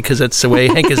Bronson because that's the way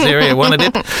Hank Azaria wanted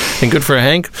it, and good for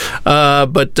Hank.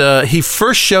 But he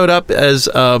first showed up as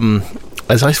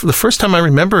the first time I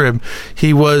remember him,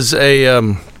 he was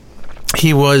in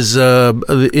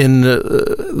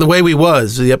The Way We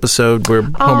Was, the episode where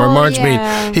Homer and Marge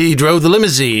meet. He drove the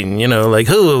limousine, like,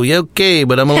 oh, you okay,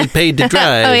 but I'm only paid to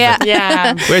drive. Oh, yeah.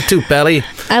 Yeah. Where to, Pally?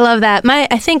 I love that.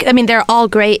 They're all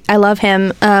great. I love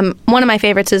him. One of my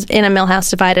favorites is In a Millhouse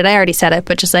Divided. I already said it,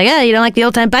 but just like, you don't like the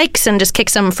old time bikes, and just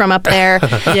kicks them from up there.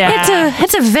 Yeah.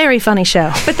 It's a very funny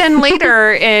show. But then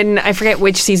later in, I forget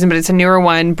which season, but it's a newer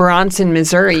one, Bronson,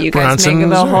 Missouri. You guys make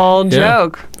the whole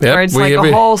joke. Yep. Where it's like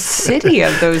a whole city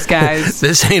of those guys.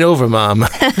 This ain't over, Mom.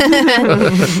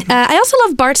 I also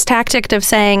love Bart's tactic of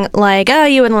saying, like, oh,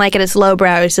 you wouldn't like it as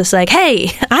lowbrow. It's just like, hey,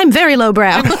 I'm very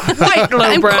lowbrow. Quite lowbrow.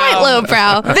 I'm quite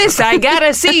lowbrow. This I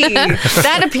gotta see.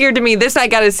 That appeared to me, this I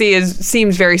gotta see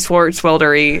seems very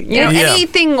Swartzwelder-y.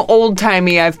 Anything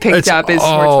old-timey I've picked up is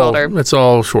Swartzwelder. It's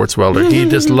all Swartzwelder. He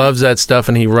just loves that stuff,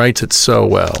 and he writes it so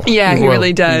well. Yeah, he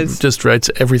really does. He just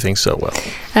writes everything so well.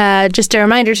 Just a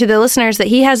reminder to the listeners that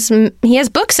he has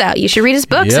books out. You should read his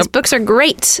books. Yep. His books are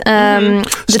great.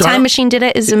 The Time Machine did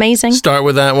it is amazing. Start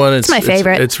with that one. It's my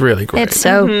favorite. It's really great. It's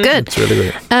so good. It's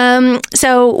really great.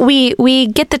 So we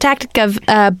get the tactic of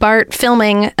Bart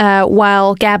filming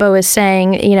while Gabbo is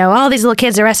saying, all these little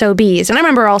kids are SOBs. And I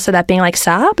remember also that being like,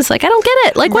 sobs? Like, I don't get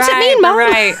it. Like, what's it mean, Mom?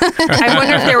 Right. I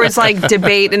wonder if there was like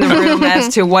debate in the room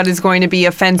as to what is going to be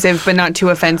offensive but not too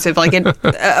offensive. Like,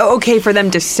 okay for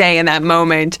them to say in that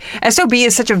moment. SOB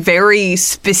is such a very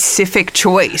specific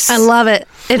choice. I love it.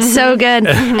 It's so good.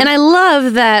 And I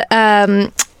love that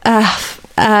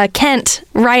Kent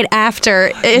right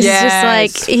after is just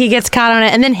like, he gets caught on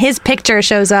it, and then his picture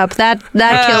shows up. That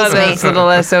kills me. Those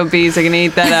little SOBs are going to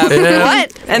eat that up.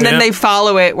 What? And then they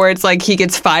follow it where it's like he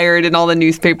gets fired in all the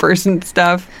newspapers and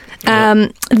stuff.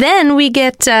 Then we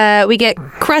get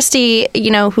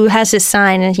Krusty, who has his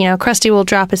sign, and Krusty will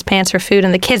drop his pants for food,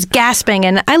 and the kid's gasping.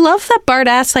 And I love that Bart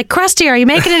asks, like, Krusty, are you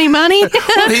making any money?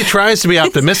 Well, he tries to be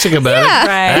optimistic about it.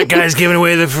 Right. That guy's giving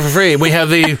away for free. We have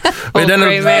the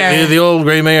gray mare. the old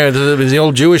gray mare, the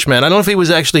old Jewish man. I don't know if he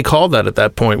was actually called that at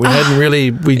that point. We hadn't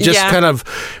really. We just kind of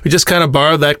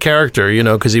borrowed that character,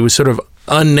 because he was sort of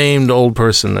unnamed old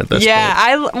person at this point.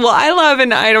 I love,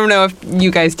 and I don't know if you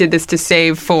guys did this to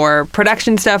save for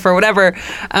production stuff or whatever,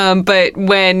 but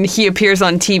when he appears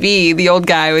on TV, the old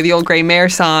guy with the old gray mare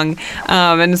song,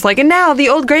 and it's like, and now the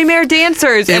old gray mare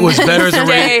dancers. It was better as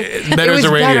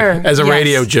a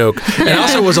radio joke, and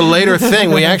also it was a later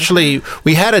thing. We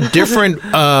had a different.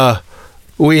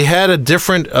 We had a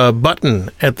different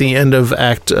button at the end of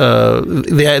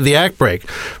the act break.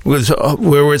 It was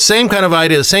where we're same kind of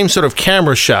idea, the same sort of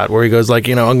camera shot where he goes like,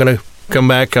 I'm going to come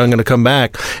back.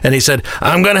 And he said,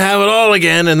 I'm going to have it all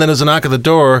again. And then there's a knock at the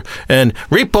door, and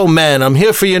Repo Man, I'm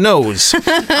here for your nose.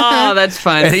 Oh, that's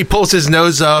fun. And he pulls his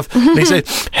nose off, and he said,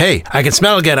 hey, I can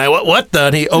smell again. What the?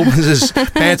 And he opens his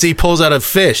pants, he pulls out a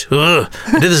fish. Ugh,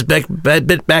 I did this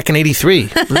back in 83.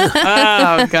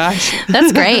 Oh, gosh.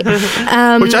 That's great.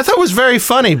 Which I thought was very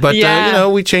funny, but,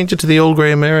 we changed it to the old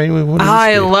gray mare.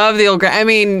 I love the old gray. I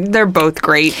mean, they're both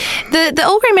great. The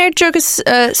old gray mare joke is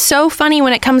so funny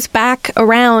when it comes back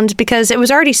around, because it was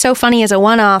already so funny as a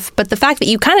one-off, but the fact that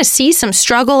you kind of see some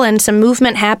struggle and some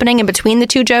movement happening in between the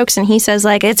two jokes, and he says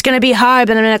like, it's going to be hard,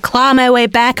 but I'm going to claw my way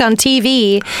back on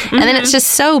TV. And then it's just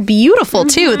so beautiful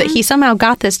too that he somehow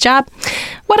got this job.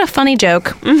 What a funny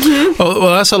joke. Well,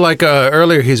 also like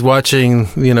earlier he's watching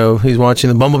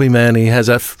the Bumblebee Man. He has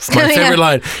that my favorite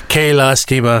line, "Que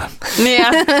lastima."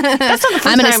 Yeah. That's not the first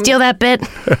I'm going to steal that bit.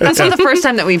 That's not the first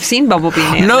time that we've seen Bumblebee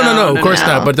Man. No, of course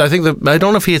not. But I think I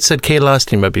don't know if he had said "Que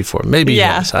lastima" before. Maybe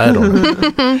yes. I don't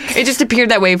know. It just appeared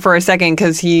that way for a second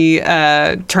because he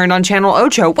turned on Channel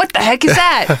Ocho. What the heck is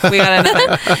that? We got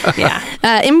another. Yeah.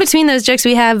 In between those jokes,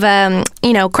 we have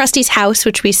Krusty's house,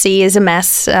 which we see is a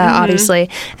mess, obviously,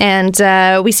 and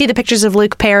we see the pictures of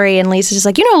Luke Perry, and Lisa's just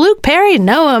like, Luke Perry,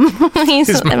 know him.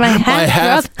 He's my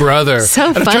half brother.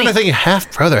 So funny. I'm trying to think,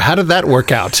 half brother. How did that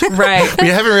work out? Right. We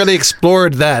haven't really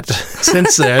explored that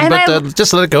since then, but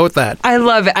just let it go with that. I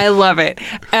love it.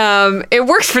 It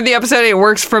works for the episode. It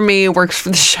works for me. It works for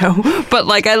the show. But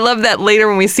I love that later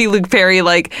when we see Luke Perry,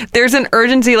 there's an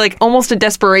urgency, almost a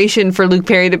desperation for Luke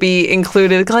Perry to be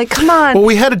included. Come on. Well,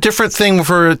 we had a different thing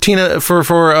for Tina for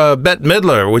Bette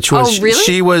Midler, which was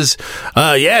she was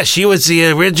she was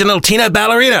the original Tina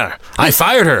ballerina. I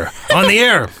fired her on the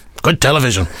air. Good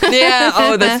television. Yeah.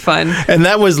 Oh, that's fun. And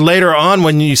that was later on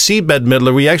when you see Bette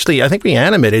Midler. We actually, I think we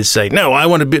animated say,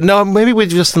 maybe we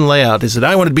just in layout. He said,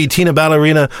 I want to be Tina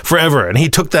Ballerina forever. And he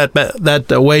took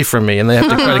that away from me, and they have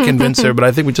to try to convince her. But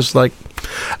I think we just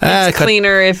it's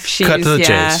cleaner if she's cut to the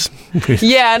chase.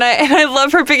 Yeah, and I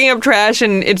love her picking up trash,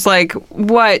 and it's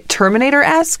what,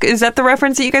 Terminator-esque? Is that the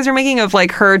reference that you guys are making of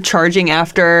her charging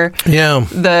after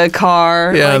the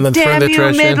car? Yeah, and then damn throwing the you,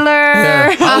 trash Midler!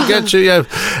 Yeah, I'll get you. Yeah,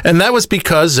 and that was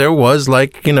because there was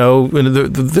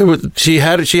she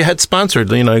had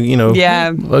sponsored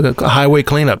a highway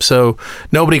cleanup, so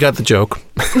nobody got the joke.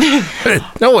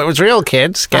 No, it was real,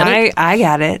 kids. Get it? I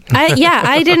got it.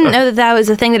 I didn't know that was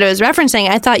the thing that it was referencing.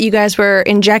 I thought you guys were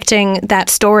injecting that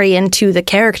story into the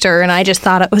character, and I just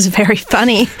thought it was very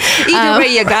funny. Either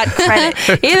way, you got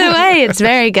credit. Either way, it's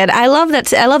very good. I love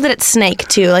that it's Snake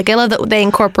too. I love that they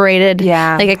incorporated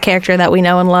a character that we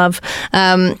know and love.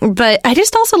 But I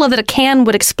just also love that a can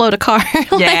would explode a car.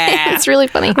 It's really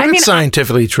funny. It's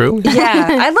scientifically true. Yeah,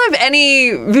 I love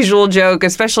any visual joke,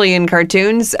 especially in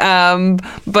cartoons.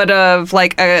 But of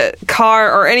a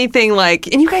car or anything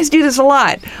and you guys do this a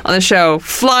lot on the show,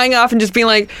 flying off and just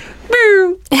being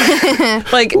boo.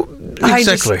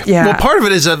 Exactly. Well, part of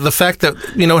it is the fact that,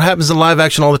 it happens in live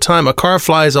action all the time. A car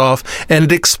flies off and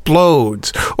it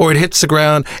explodes, or it hits the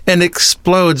ground and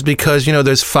explodes because,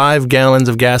 there's 5 gallons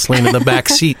of gasoline in the back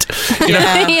seat.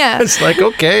 It's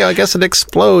okay, I guess it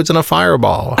explodes in a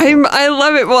fireball. I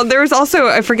love it. Well, there's also,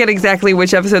 I forget exactly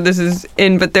which episode this is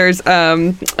in, but there's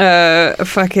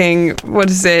what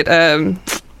is it?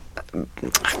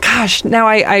 Gosh, now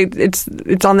it's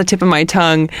on the tip of my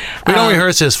tongue. We don't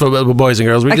rehearse this for boys and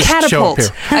girls. We just show up here.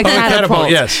 A catapult.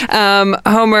 Yes.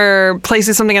 Homer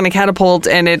places something on a catapult,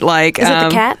 and it Is it the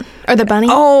cat? Or the bunny?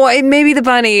 Oh, maybe the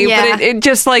bunny, Yeah. but it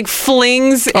just like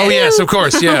flings. Oh, yes, of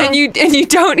course, yeah. And you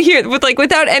don't hear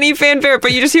without any fanfare,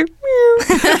 but you just hear.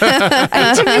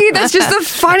 And to me, that's just the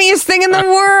funniest thing in the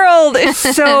world. It's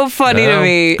so funny to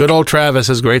me. Good old Travis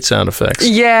has great sound effects.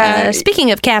 Yeah.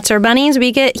 Speaking of cats or bunnies,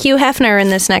 we get Hugh Hefner in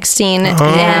this next scene. Oh.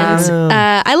 And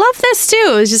I love this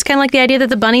too. It's just kind of like the idea that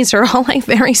the bunnies are all like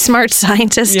very smart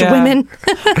scientist Yeah. women,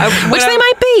 which they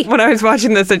might be. When I was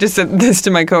watching this, I just said this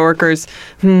to my coworkers.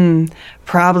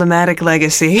 Problematic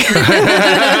legacy. And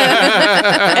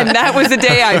that was the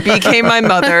day I became my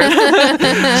mother.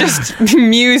 Just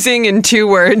musing in 2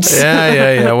 words.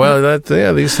 Yeah. Well,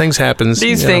 these things happen.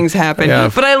 These things happen. Yeah.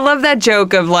 But I love that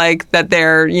joke of like that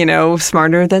they're,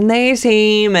 smarter than they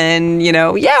seem and,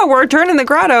 we're turning the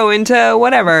grotto into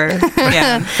whatever.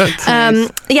 Yeah. That's nice.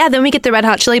 Yeah, then we get the Red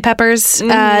Hot Chili Peppers.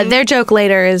 Their joke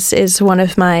later is one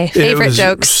of my favorite it was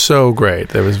jokes. So great.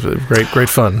 That was great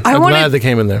fun. I'm glad they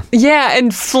came in there. Yeah,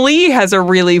 and Flea has a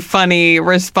really funny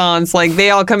response. Like,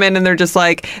 they all come in and they're just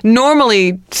like,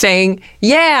 normally saying,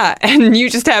 yeah, and you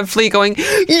just have Flea going,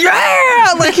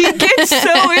 yeah! Like, he gets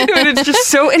so into it. It's just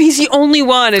so, and he's the only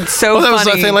one. It's so funny. Well, that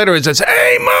was the thing later. It says,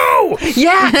 hey, Mo!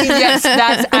 Yeah, yes,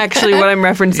 that's actually what I'm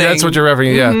referencing. Yeah, that's what you're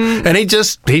referencing, yeah. And he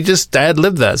just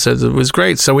ad-libbed that, so it was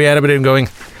great. So we animated him going,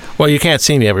 well, you can't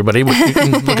see me, everybody, but you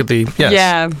can look at the, yes.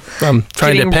 Yeah. I'm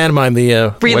trying to pantomime the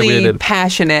way we really did it.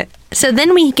 passionate. So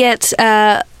then we get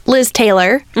Liz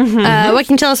Taylor. What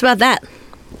can you tell us about that?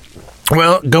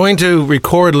 Well, going to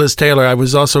record Liz Taylor, I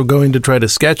was also going to try to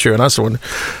sketch her, and also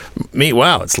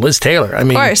wow, it's Liz Taylor. I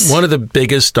mean, one of the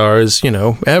biggest stars,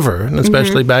 ever, and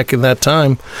especially back in that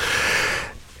time.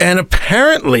 And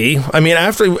apparently, I mean,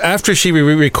 after she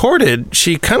recorded,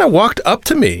 she kind of walked up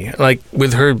to me, like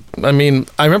with her. I mean,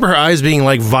 I remember her eyes being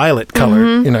like violet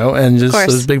colored, and just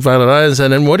those big violet eyes.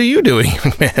 And then, what are you doing,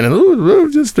 man?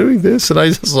 And just doing this. And I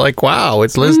was like, wow,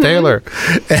 it's Liz Taylor.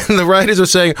 And the writers were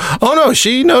saying, oh no,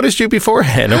 she noticed you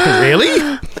beforehand.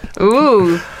 Really?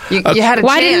 Ooh. You had a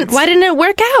chance. Why didn't it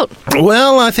work out?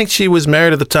 Well, I think she was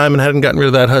married at the time and hadn't gotten rid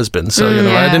of that husband. So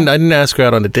I didn't ask her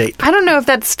out on a date. I don't know if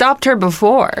that stopped her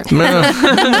before.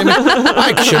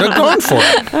 I should have gone for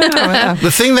it.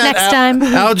 The thing that Next time.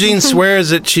 Algene swears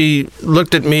that she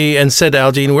looked at me and said to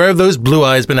Algene, "Where have those blue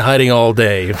eyes been hiding all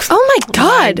day?" Oh my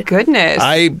God! My goodness.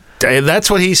 That's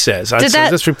what he says. Did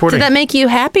that make you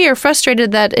happy or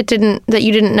frustrated that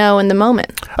you didn't know in the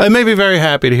moment? I may be very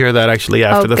happy to hear that actually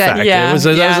after the fact. Yeah,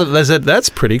 that's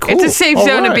pretty cool. It's a safe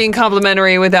zone of being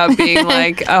complimentary without being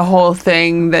like a whole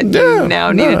thing that you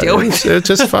now need to deal with. It's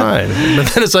just fine. But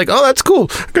then it's like, oh, that's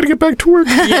cool. I got to get back to work.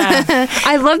 Yeah.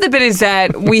 I love the bit is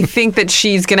that we think that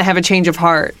she's going to have a change of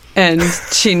heart. And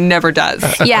she never does.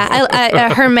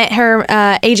 Yeah,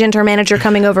 her agent or manager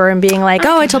coming over and being like,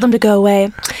 "Oh, I told them to go away."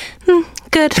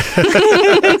 Good.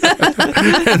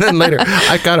 And then later,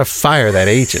 I gotta fire that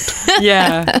agent.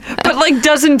 Yeah, but like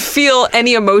doesn't feel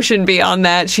any emotion beyond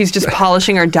that. She's just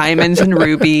polishing her diamonds and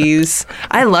rubies.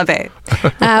 I love it.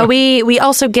 We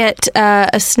also get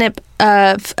a snip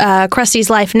of Krusty's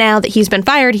life now that he's been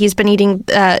fired. He's been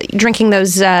drinking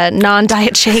those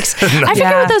non-diet shakes. I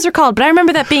forget what those are called, but I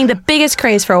remember that being the biggest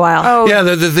craze for a while. Oh, yeah,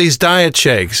 these diet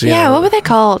shakes. What were they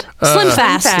called? Slim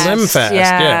Fast. Slim Fast.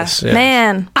 Yes. Yeah.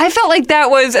 Man, I felt like that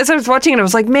was, as I was watching it, I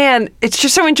was like, man, it's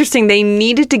just so interesting. They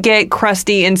needed to get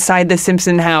Krusty inside the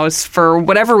Simpson house for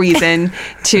whatever reason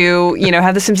to,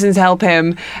 have the Simpsons help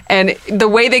him. And the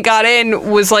way they got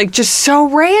in was like just so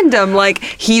random. Like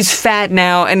he's fat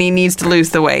now and he needs to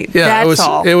lose the weight. Yeah, That's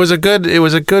all. It was a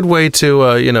good way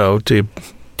to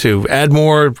to add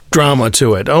more drama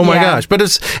to it. Oh my gosh. But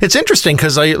it's interesting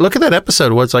because I look at that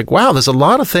episode where it's like, wow, there's a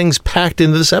lot of things packed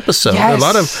into this episode. Yes. A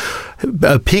lot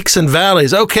of peaks and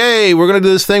valleys. Okay, we're going to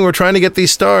do this thing. We're trying to get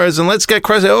these stars and let's get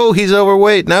Krusty. Oh, he's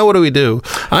overweight. Now what do we do?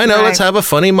 I know, let's have a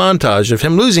funny montage of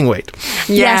him losing weight.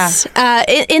 Yeah. Yes.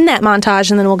 In that montage,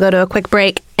 and then we'll go to a quick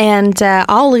break. And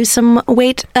I'll lose some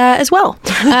weight as well.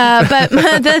 But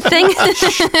the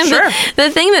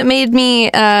thing that made me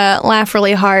laugh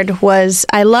really hard was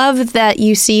I love that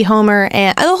you see Homer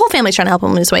and the whole family's trying to help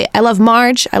him lose weight. I love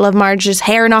Marge. I love Marge's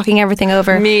hair knocking everything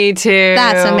over. Me too.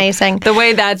 That's amazing. The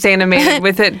way that's animated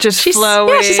with it just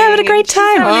flowing. Yeah, she's having a great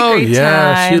time.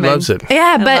 She loves it.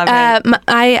 Yeah, but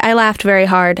I laughed very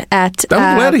hard at...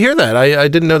 I'm glad to hear that. I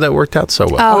didn't know that worked out so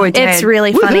well. Oh, it's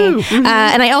really funny.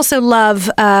 And I also love...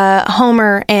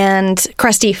 Homer and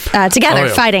Krusty together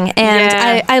fighting.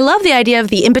 And I love the idea of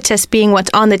the impetus being what's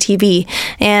on the TV.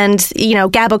 And,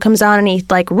 Gabbo comes on and he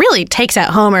really takes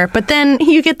out Homer. But then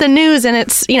you get the news and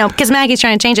it's, because Maggie's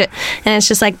trying to change it. And it's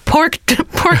just pork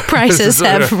prices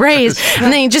have raised.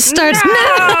 And then he just starts,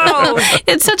 no!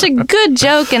 It's such a good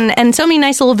joke and so many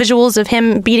nice little visuals of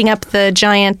him beating up the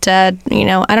giant, I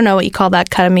don't know what you call that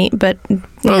cut of meat, but...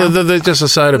 just a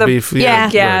side of beef.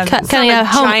 Yeah. Cutting a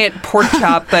giant pork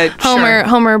chop, but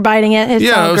Homer biting it.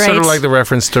 It's all it was great. sort of like the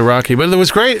reference to Rocky. But it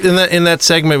was great in that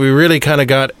segment. We really kind of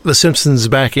got the Simpsons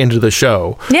back into the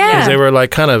show. Yeah. Because they were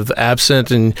kind of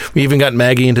absent, and we even got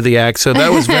Maggie into the act. So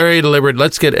that was very deliberate.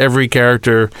 Let's get every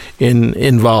character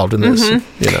involved in this. And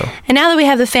now that we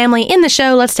have the family in the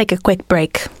show, let's take a quick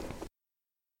break.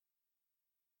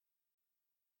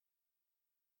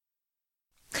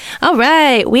 All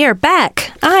right, we are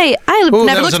back. I never looked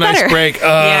better. That was a nice break.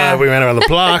 We ran around the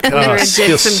block. We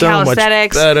did some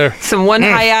calisthenics, some one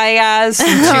hi-yas, some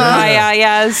two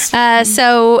hi-yas.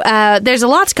 So there's a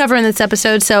lot to cover in this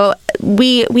episode. So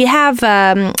we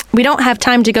don't have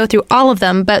time to go through all of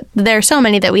them, but there are so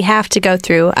many that we have to go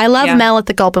through. I love Mel at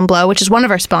the Gulp and Blow, which is one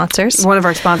of our sponsors. One of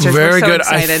our sponsors. Very We're so good.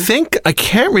 excited. I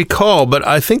can't recall, but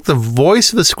I think the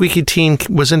voice of the Squeaky Teen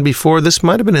was in before. This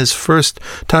might have been his first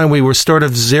time we were sort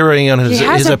of zeroing on his appearance. He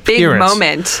has a big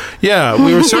moment. Yeah,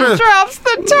 we were sort of... drops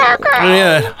the taco.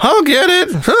 Yeah, I'll get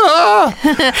it.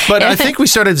 But I think we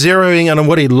started zeroing on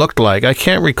what he looked like. I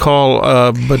can't recall,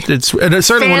 but it's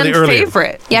certainly one of the earlier.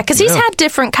 Favorite. Yeah, because he's had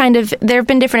different there have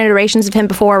been different iterations of him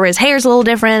before where his hair's a little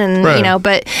different and,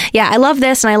 but yeah, I love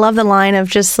this and I love the line of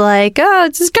just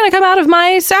it's just going to come out of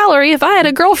my salary. If I had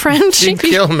a girlfriend, she'd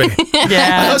kill me.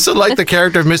 Yeah. I also like the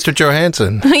character of Mr.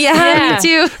 Johansson. Yeah, me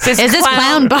too. Is this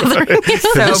clown bothering you?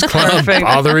 This clown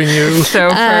bothering you? So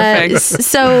perfect.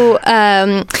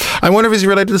 I wonder if he's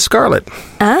related to Scarlett.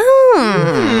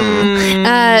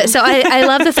 So I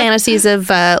love the fantasies of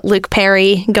Luke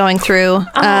Perry going through.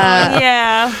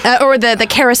 Or the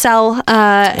carousel.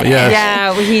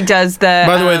 Yeah, he does the.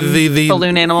 By the way, the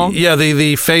balloon animal. Yeah,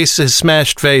 the face, his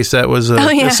smashed face. That was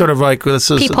sort of like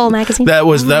Peephole magazine. That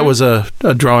was a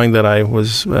drawing that I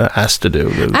was asked to do.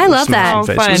 I love that.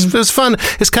 It was fun.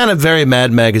 It's kind of very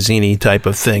Mad Magazine-y type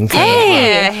of thing.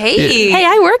 Hey,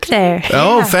 I work there.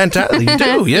 Oh, fantastic! You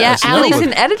do, yes. Yeah, Allie's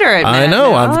an editor at I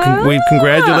know.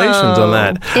 Congratulations on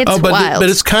that. It's wild. But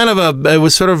it's kind of it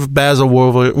was sort of Basil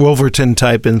Wolverton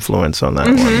type influence on that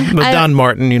one. But Don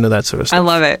Martin, that sort of stuff. I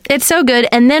love it. It's so good.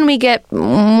 And then we get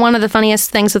one of the funniest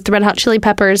things with the Red Hot Chili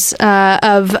Peppers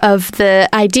of the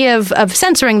idea of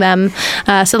censoring them.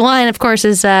 So the line, of course,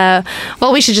 is,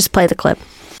 we should just play the clip.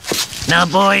 Now,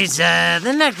 boys,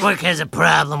 the network has a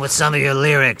problem with some of your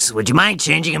lyrics. Would you mind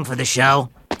changing them for the show?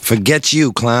 Forget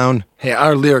you, clown. Hey,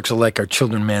 our lyrics are like our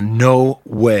children, man. No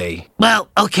way. Well,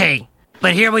 okay.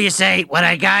 But here will you say, what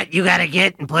I got, you gotta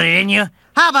get and put it in you?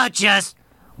 How about just,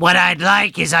 what I'd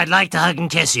like to hug and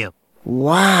kiss you?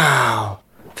 Wow.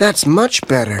 That's much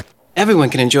better. Everyone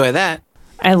can enjoy that.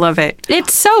 I love it.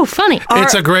 It's so funny.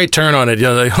 It's a great turn on it.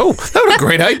 That was a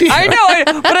great idea. I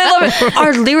know, but I love it.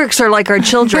 Our lyrics are like our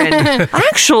children.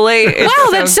 Actually,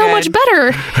 that's so much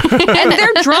better. And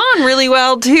they're drawn really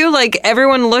well too. Like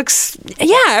everyone looks.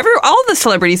 Yeah, all the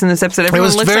celebrities in this episode.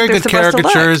 Everyone looks very like good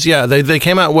caricatures. Yeah, they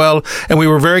came out well, and we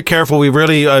were very careful. We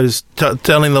really, I was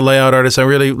telling the layout artist,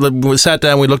 we sat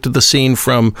down. We looked at the scene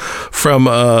from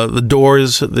the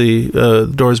Doors,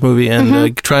 the Doors movie,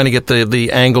 and trying to get the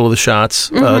angle of the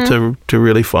shots. To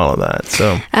really follow that.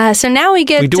 So now we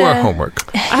do our homework.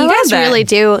 You guys really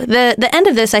do. The end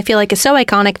of this, I feel like, is so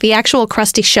iconic. The actual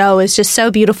Krusty show is just so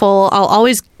beautiful. I'll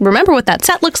always remember what that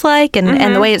set looks like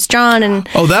and the way it's drawn. And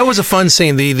that was a fun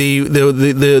scene.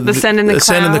 The Sen and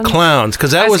the Clowns,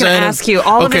 because that was. I was going to ask you.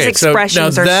 All of his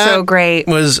expressions are so great.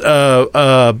 Was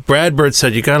Brad Bird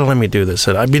said, "You got to let me do this."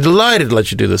 Said, "I'd be delighted to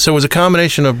let you do this." So it was a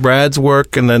combination of Brad's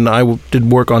work, and then I did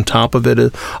work on top of it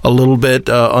a little bit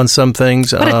on some things.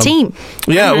 What a team.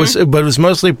 Yeah, it was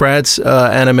mostly Brad's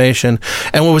animation.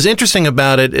 And what was interesting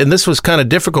about it, and this was kind of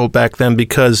difficult back then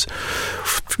because,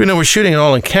 we're shooting it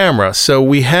all in camera. So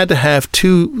we had to have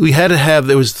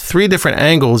there was 3 different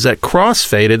angles that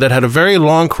crossfaded, that had a very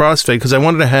long crossfade, because I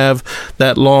wanted to have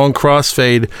that long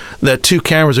crossfade that 2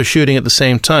 cameras are shooting at the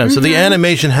same time. So the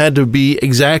animation had to be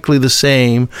exactly the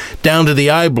same down to the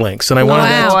eye blinks. And I wanted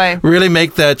to really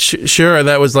make that sure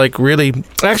that was like really...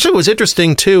 Actually, what was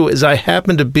interesting, too, is I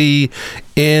happened to be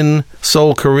in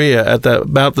Seoul, Korea at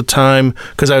about the time,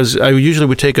 because I usually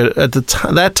would take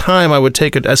that time I would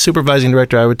take as supervising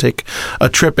director, I would take a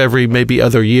trip every maybe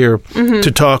other year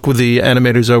to talk with the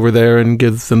animators over there and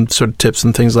give them sort of tips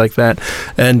and things like that,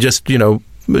 and just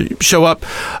show up,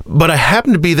 but I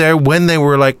happened to be there when they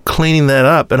were like cleaning that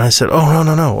up, and I said, "Oh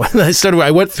no!" And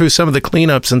I went through some of the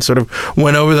cleanups and sort of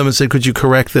went over them and said, "Could you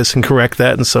correct this and correct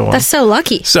that and so on?" That's so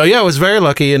lucky. So yeah, I was very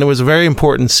lucky, and it was a very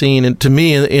important scene. And to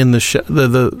me, in the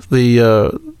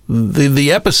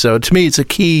episode, to me, it's a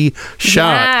key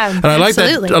shot. Yeah, and I like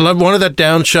that. absolutely. I love one of that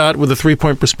down shot with the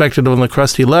 3-point perspective on the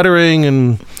crusty lettering,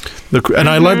 and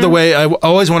I love the way I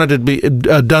always wanted it to be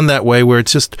done that way, where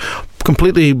it's just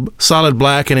completely solid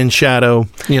black and in shadow.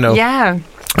 Yeah.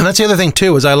 And that's the other thing,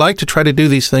 too, is I like to try to do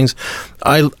these things.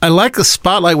 I like the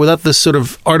spotlight without this sort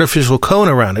of artificial cone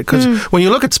around it. Because when you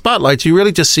look at spotlights, you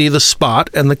really just see the spot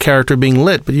and the character being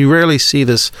lit. But you rarely see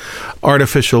this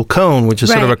artificial cone, which is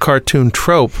sort of a cartoon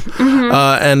trope.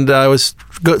 And I was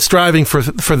striving for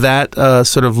that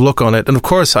sort of look on it. And, of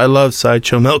course, I love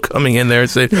Sideshow Mel coming in there and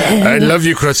saying, "I love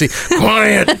you, Krusty.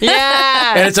 Quiet."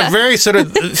 Yeah. And it's a very sort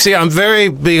of, I'm very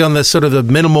big on this sort of the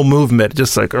minimal movement.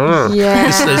 Just like,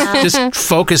 just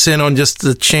focus in on just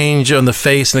the change on the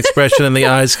face and expression in the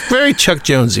eyes. Very Chuck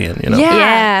Jonesian,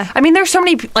 Yeah. I mean, there's so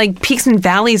many like peaks and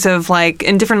valleys of like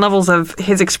in different levels of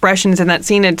his expressions in that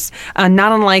scene. It's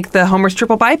not unlike the Homer's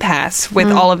Triple Bypass with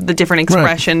all of the different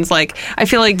expressions. Like, I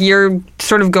feel like you're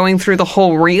sort of going through the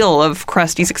whole reel of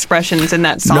Krusty's expressions in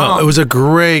that song. No, it was a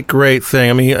great thing.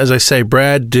 I mean, as I say,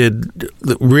 Brad did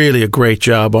really a great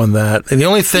job on that. And the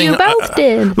only thing You both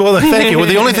did. Well, thank you. Well,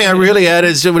 the only thing I really added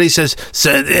is when he says,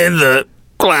 "Send in the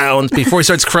clowns," before he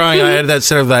starts crying. I added that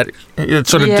sort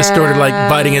of distorted, like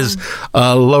biting his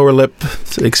lower lip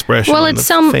expression. Well, it's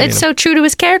so true to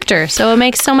his character, so it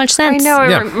makes so much sense. I know.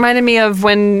 It reminded me of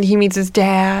when he meets his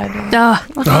dad.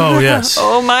 Oh yes.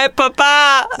 Oh, my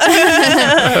papa.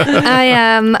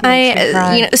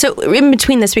 So in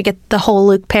between this, we get the whole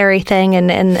Luke Perry thing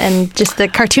and just the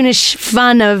cartoonish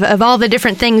fun of all the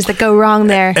different things that go wrong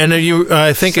there. And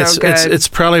I think it's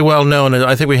probably well known, and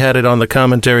I think we had it on the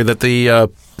commentary that the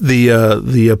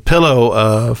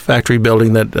pillow factory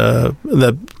building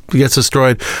that gets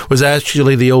destroyed was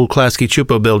actually the old Klasky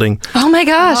Chupo building. Oh my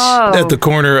gosh! At the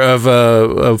corner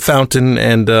of Fountain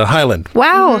and Highland.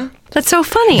 Wow. That's so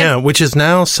funny. Yeah, which is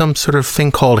now some sort of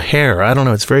thing called hair. I don't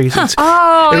know. It's very. I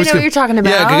know what you're talking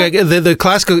about. Yeah,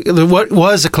 what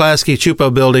was the Klasky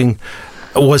Chupo building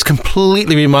was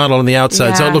completely remodeled on the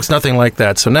outside, so it looks nothing like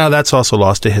that. So now that's also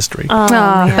lost to history.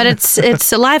 But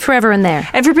it's alive forever in there.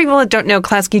 And for people that don't know,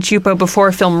 Klasky Chupo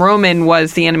before Film Roman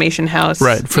was the animation house.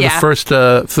 Right, for the first,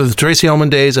 for the Tracy Ullman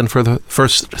days and for the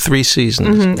first 3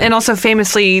 seasons. And also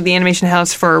famously the animation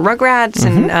house for Rugrats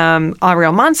and All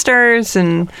Real Monsters,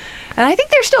 and I think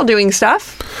they're still doing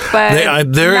stuff, but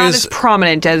not as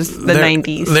prominent as the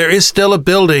 90s. There is still a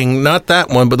building, not that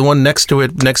one, but the one next to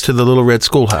it, next to the Little Red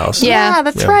Schoolhouse. Yeah,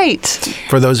 that's right.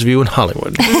 For those of you in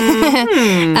Hollywood.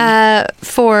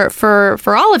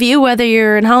 For all of you, whether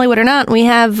you're in Hollywood or not, we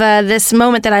have this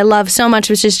moment that I love so much,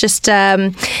 which is just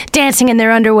dancing in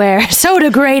their underwear. So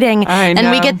degrading. I know.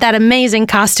 And we get that amazing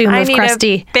costume of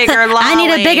Krusty. A bigger lolly. I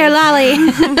need a bigger lolly.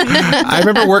 I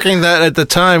remember working that at the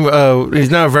time. He's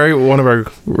now one of our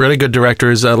really good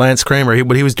directors, Lance Kramer.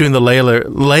 But he was doing the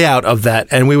layout of that,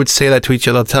 and we would say that to each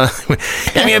other all the time.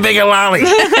 Give me a bigger lolly.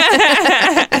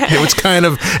 It was kind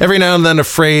of every now and then a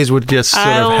phrase would just sort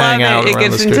of hang out. It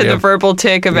gets into the verbal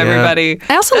tick of everybody.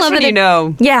 I also love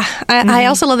that Yeah, I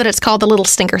also love that it's called the Little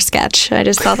Stinker Sketch. I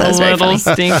just thought that was very funny.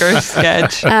 Little Stinker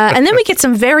Sketch. And then we get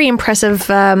some very impressive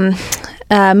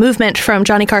movement from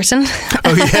Johnny Carson.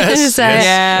 Oh, yes.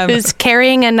 Who's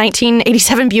carrying a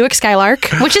 1987 Buick Skylark,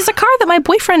 which is a car that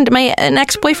an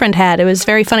ex-boyfriend had. It was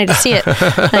very funny to see it.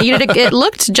 It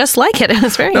looked just like it. It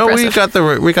was very impressive.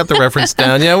 we got the reference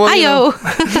down. Yeah, well, Hi-yo.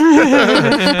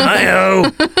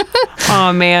 Hi-yo.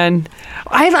 Oh, man.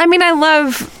 I mean, I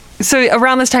love... So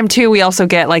around this time, too, we also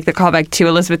get, like, the callback to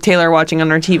Elizabeth Taylor watching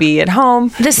on her TV at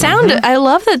home. The sound, I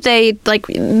love that they, like,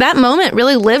 that moment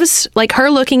really lives, like, her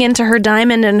looking into her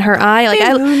diamond and her eye. Like,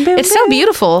 it's so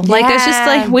beautiful. Like, it's just,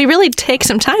 like, we really take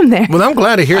some time there. Well, I'm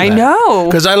glad to hear that. I know.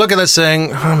 Because I look at that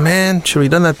saying, oh, man, should we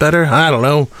have done that better? I don't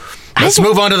know. Let's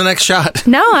move on to the next shot.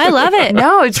 No, I love it.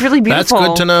 No, it's really beautiful. That's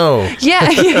good to know.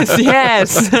 Yeah,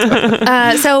 yes.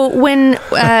 So when,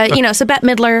 so Bette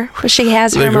Midler, she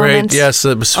has her moment. Yes,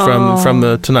 it was from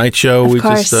the Tonight Show. We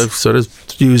just sort of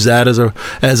used that as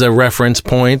a reference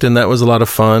point, and that was a lot of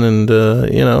fun. And,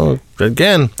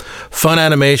 again, fun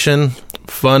animation,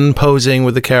 fun posing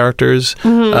with the characters.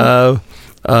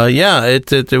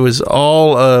 It was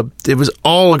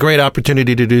all a great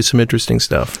opportunity to do some interesting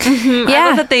stuff. I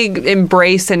love that they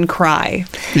embrace and cry.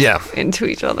 Yeah, into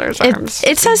each other's arms.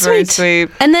 It's so very sweet.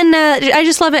 And then I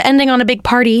just love it ending on a big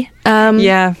party.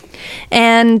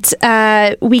 and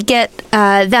we get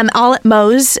them all at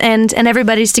Moe's, and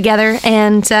everybody's together.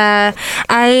 And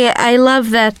I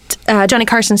love that Johnny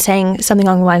Carson's saying something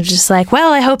along the lines of just like,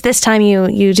 well, I hope this time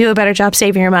you do a better job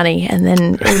saving your money. And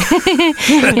then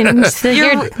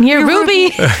your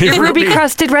Ruby, Your ruby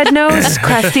crusted red nose,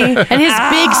 Krusty. and his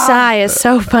big sigh is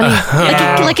so funny.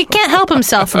 Like it can't help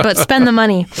himself but spend the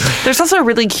money. There's also a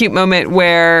really cute moment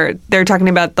where they're talking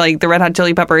about like the Red Hot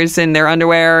Chili Peppers in their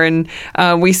underwear, and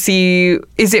we see,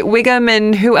 is it Wiggum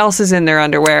and who else is in their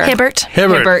underwear? Hibbert.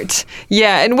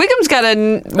 Yeah, and Wiggum's got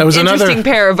an was interesting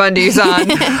pair of undies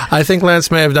on. I think Lance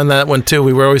may have done that one too.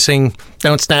 We were always saying,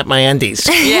 "Don't snap my undies."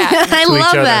 Yeah, I to each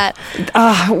love other. that.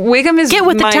 Wiggum is Get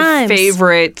with the my times.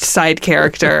 favorite side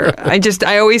character.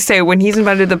 I always say when he's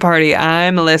invited to the party,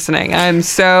 I'm listening. I'm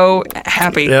so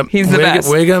happy. Yep. He's the best.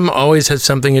 Wiggum always has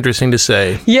something interesting to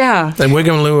say. Yeah. And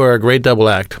Wiggum and Lou are a great double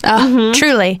act,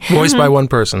 Truly. voiced by one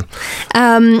person.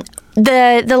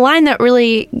 The line that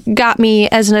really got me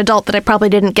as an adult that I probably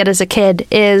didn't get as a kid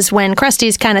is when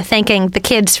Krusty's kind of thanking the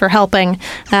kids for helping.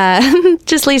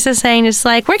 Just Lisa saying, it's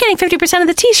like, we're getting 50% of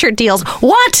the T-shirt deals.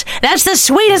 What? That's the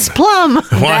sweetest plum.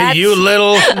 Why, you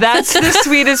little... That's the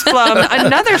sweetest plum.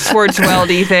 Another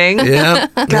Swartzweldy thing.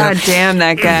 Yep. God damn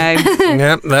that guy.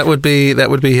 Yep, that would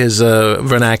be his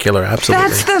vernacular, absolutely.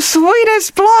 That's the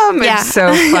sweetest plum. Yeah. It's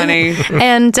so funny.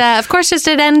 And of course, just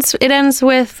it ends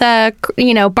with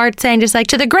Bart saying just like,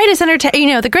 to the greatest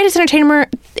the greatest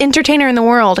entertainer in the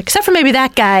world, except for maybe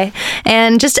that guy,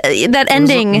 and just that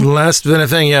ending. Last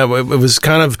thing, yeah, it was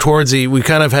kind of towards we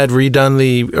kind of had redone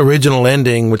the original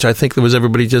ending, which I think there was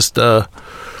everybody just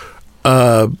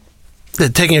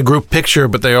taking a group picture,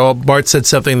 but Bart said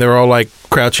something, they were all like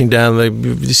crouching down,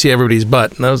 you see everybody's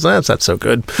butt, and I was, that's not so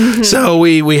good. Mm-hmm. So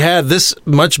we had this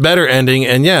much better ending,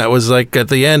 and yeah, it was like at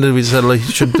the end we said like,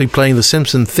 he should be playing the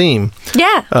Simpson theme,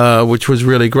 which was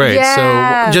really great.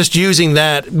 Yeah. So just using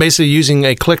that, basically using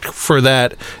a click for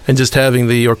that, and just having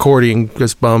the accordion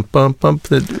just bump bump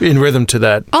bump in rhythm to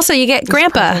that. Also, you get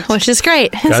Grandpa, which is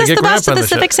great. Is this get the boss Grandpa of on the the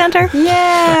Civic show. Center?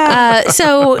 Yeah.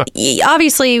 So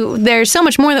obviously, there's so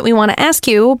much more that we want to ask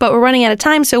you, but we're running out of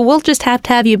time, so we'll just have to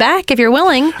have you back if you're willing.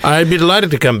 I'd be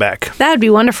delighted to come back. That would be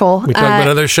wonderful. We talk about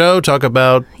another show, talk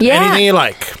about anything you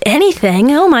like.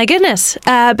 Anything. Oh my goodness.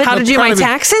 But How to do my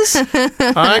taxes?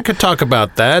 I could talk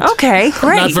about that. Okay,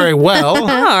 great. Not very well. All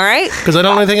right. Because I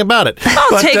don't know anything about it.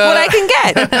 I'll take what I can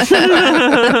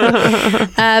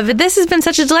get. But this has been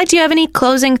such a delight. Do you have any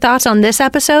closing thoughts on this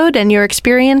episode and your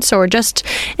experience, or just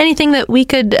anything that we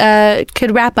could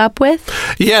wrap up with?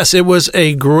 Yes, it was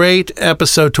a great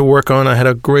episode to work on. I had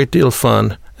a great deal of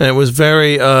fun. And it was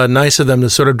very nice of them to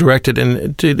sort of direct it,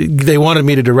 and they wanted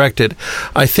me to direct it.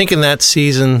 I think in that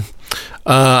season,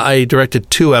 I directed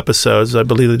 2 episodes. I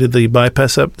believe I did the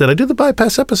bypass up. Did I do the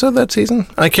bypass episode that season?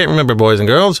 I can't remember, boys and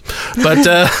girls. But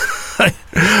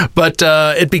but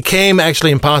it became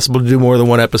actually impossible to do more than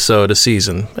 1 episode a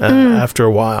season after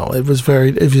a while. It was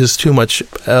just too much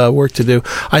work to do.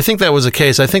 I think that was the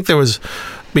case. I think there was.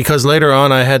 Because later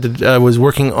on I was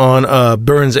working on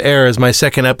Burns Air as my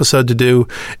second episode to do,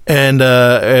 and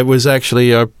it was actually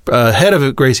head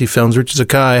of Gracie Films, Richard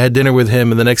Sakai. I had dinner with him,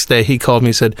 and the next day he called me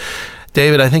and said,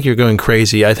 "David, I think you're going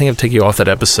crazy. I think I'll take you off that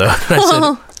episode." And I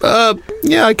said,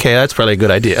 yeah, okay, that's probably a good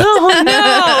idea. Oh,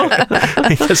 no.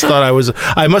 He just thought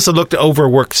I must have looked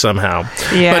overworked somehow.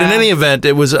 Yeah. But in any event,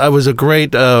 it was a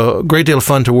great deal of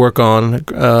fun to work on,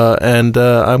 and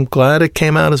I'm glad it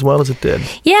came out as well as it did.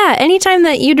 Yeah, anytime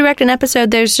that you direct an episode,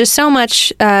 there's just so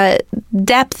much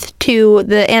depth to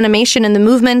the animation and the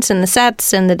movements and the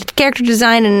sets and the character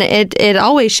design, and it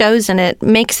always shows, and it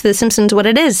makes The Simpsons what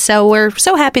it is. So we're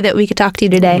so happy that we could talk to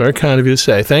you today. Very kind of you to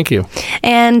say. Thank you.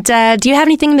 And do you have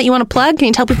anything that you want to plug? Can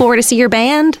you tell people where to see your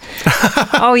band?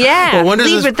 Oh, yeah. Well,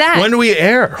 Lead with that. When do we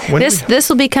air? This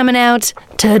will be coming out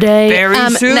today. Very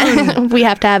soon. We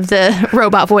have to have the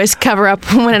robot voice cover up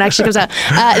when it actually comes out.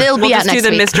 It'll be out next week.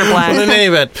 We'll just do the Mr. Black. Well, in any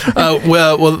event,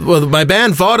 well, my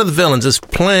band Vaught of the Villains is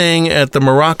playing at the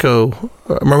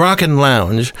Moroccan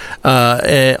Lounge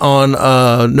on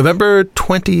November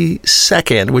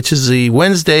 22nd, which is the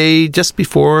Wednesday just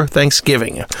before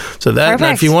Thanksgiving. So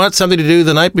if you want something to do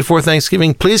the night before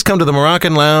Thanksgiving, please come to the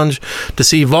Moroccan Lounge to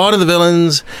see Vaught of the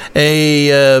Villains,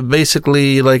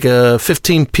 basically like a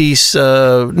 15-piece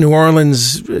New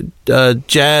Orleans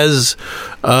jazz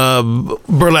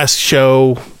burlesque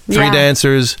show, 3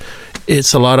 dancers.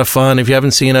 It's a lot of fun. If you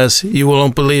haven't seen us, you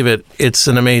won't believe it. It's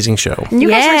an amazing show. You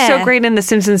guys were so great in The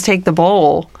Simpsons Take the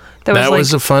Bowl. That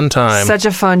was a fun time. Such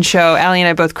a fun show. Allie and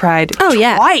I both cried. Oh,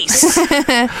 yeah. Twice.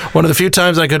 One of the few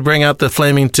times I could bring out the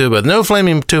flaming tuba. No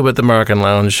flaming tuba at the Moroccan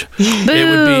Lounge.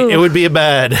 It would be a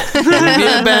bad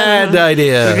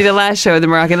idea. It would be the last show at the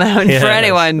Moroccan Lounge for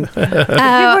anyone. It would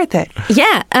be worth it.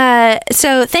 Yeah.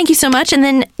 So thank you so much. And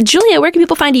then, Julia, where can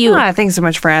people find you? Thanks so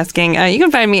much for asking. You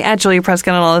can find me at Julia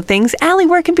Prescott on all the things. Allie,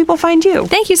 where can people find you?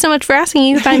 Thank you so much for asking.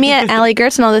 You can find me at Allie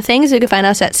Gertz and all the things. You can find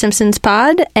us at Simpsons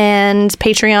Pod and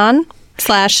Patreon.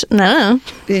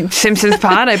 Simpsons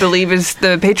Pod, I believe, is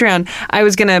the Patreon. I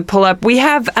was going to pull up. We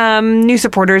have new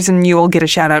supporters, and you will get a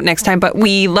shout out next time. But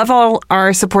we love all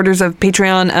our supporters of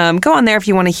Patreon. Go on there if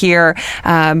you want to hear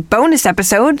bonus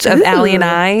episodes of Allie and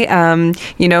I.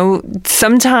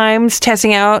 Sometimes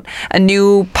testing out a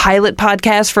new pilot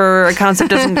podcast for a concept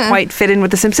doesn't quite fit in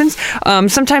with The Simpsons.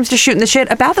 Sometimes just shooting the shit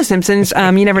about The Simpsons.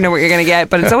 You never know what you're going to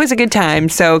get, but it's always a good time.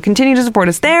 So continue to support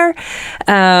us there.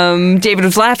 David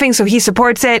was laughing, so he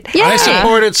supports it. Yay. I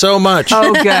support it so much.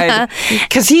 Oh, good.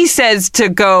 Because he says to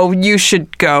go, you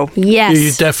should go. Yes.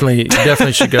 You definitely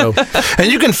should go. And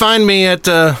you can find me at,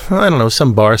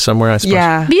 some bar somewhere, I suppose.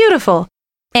 Yeah. Beautiful.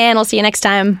 And we'll see you next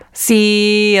time.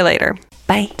 See you later.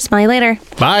 Bye. Smell you later.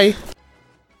 Bye.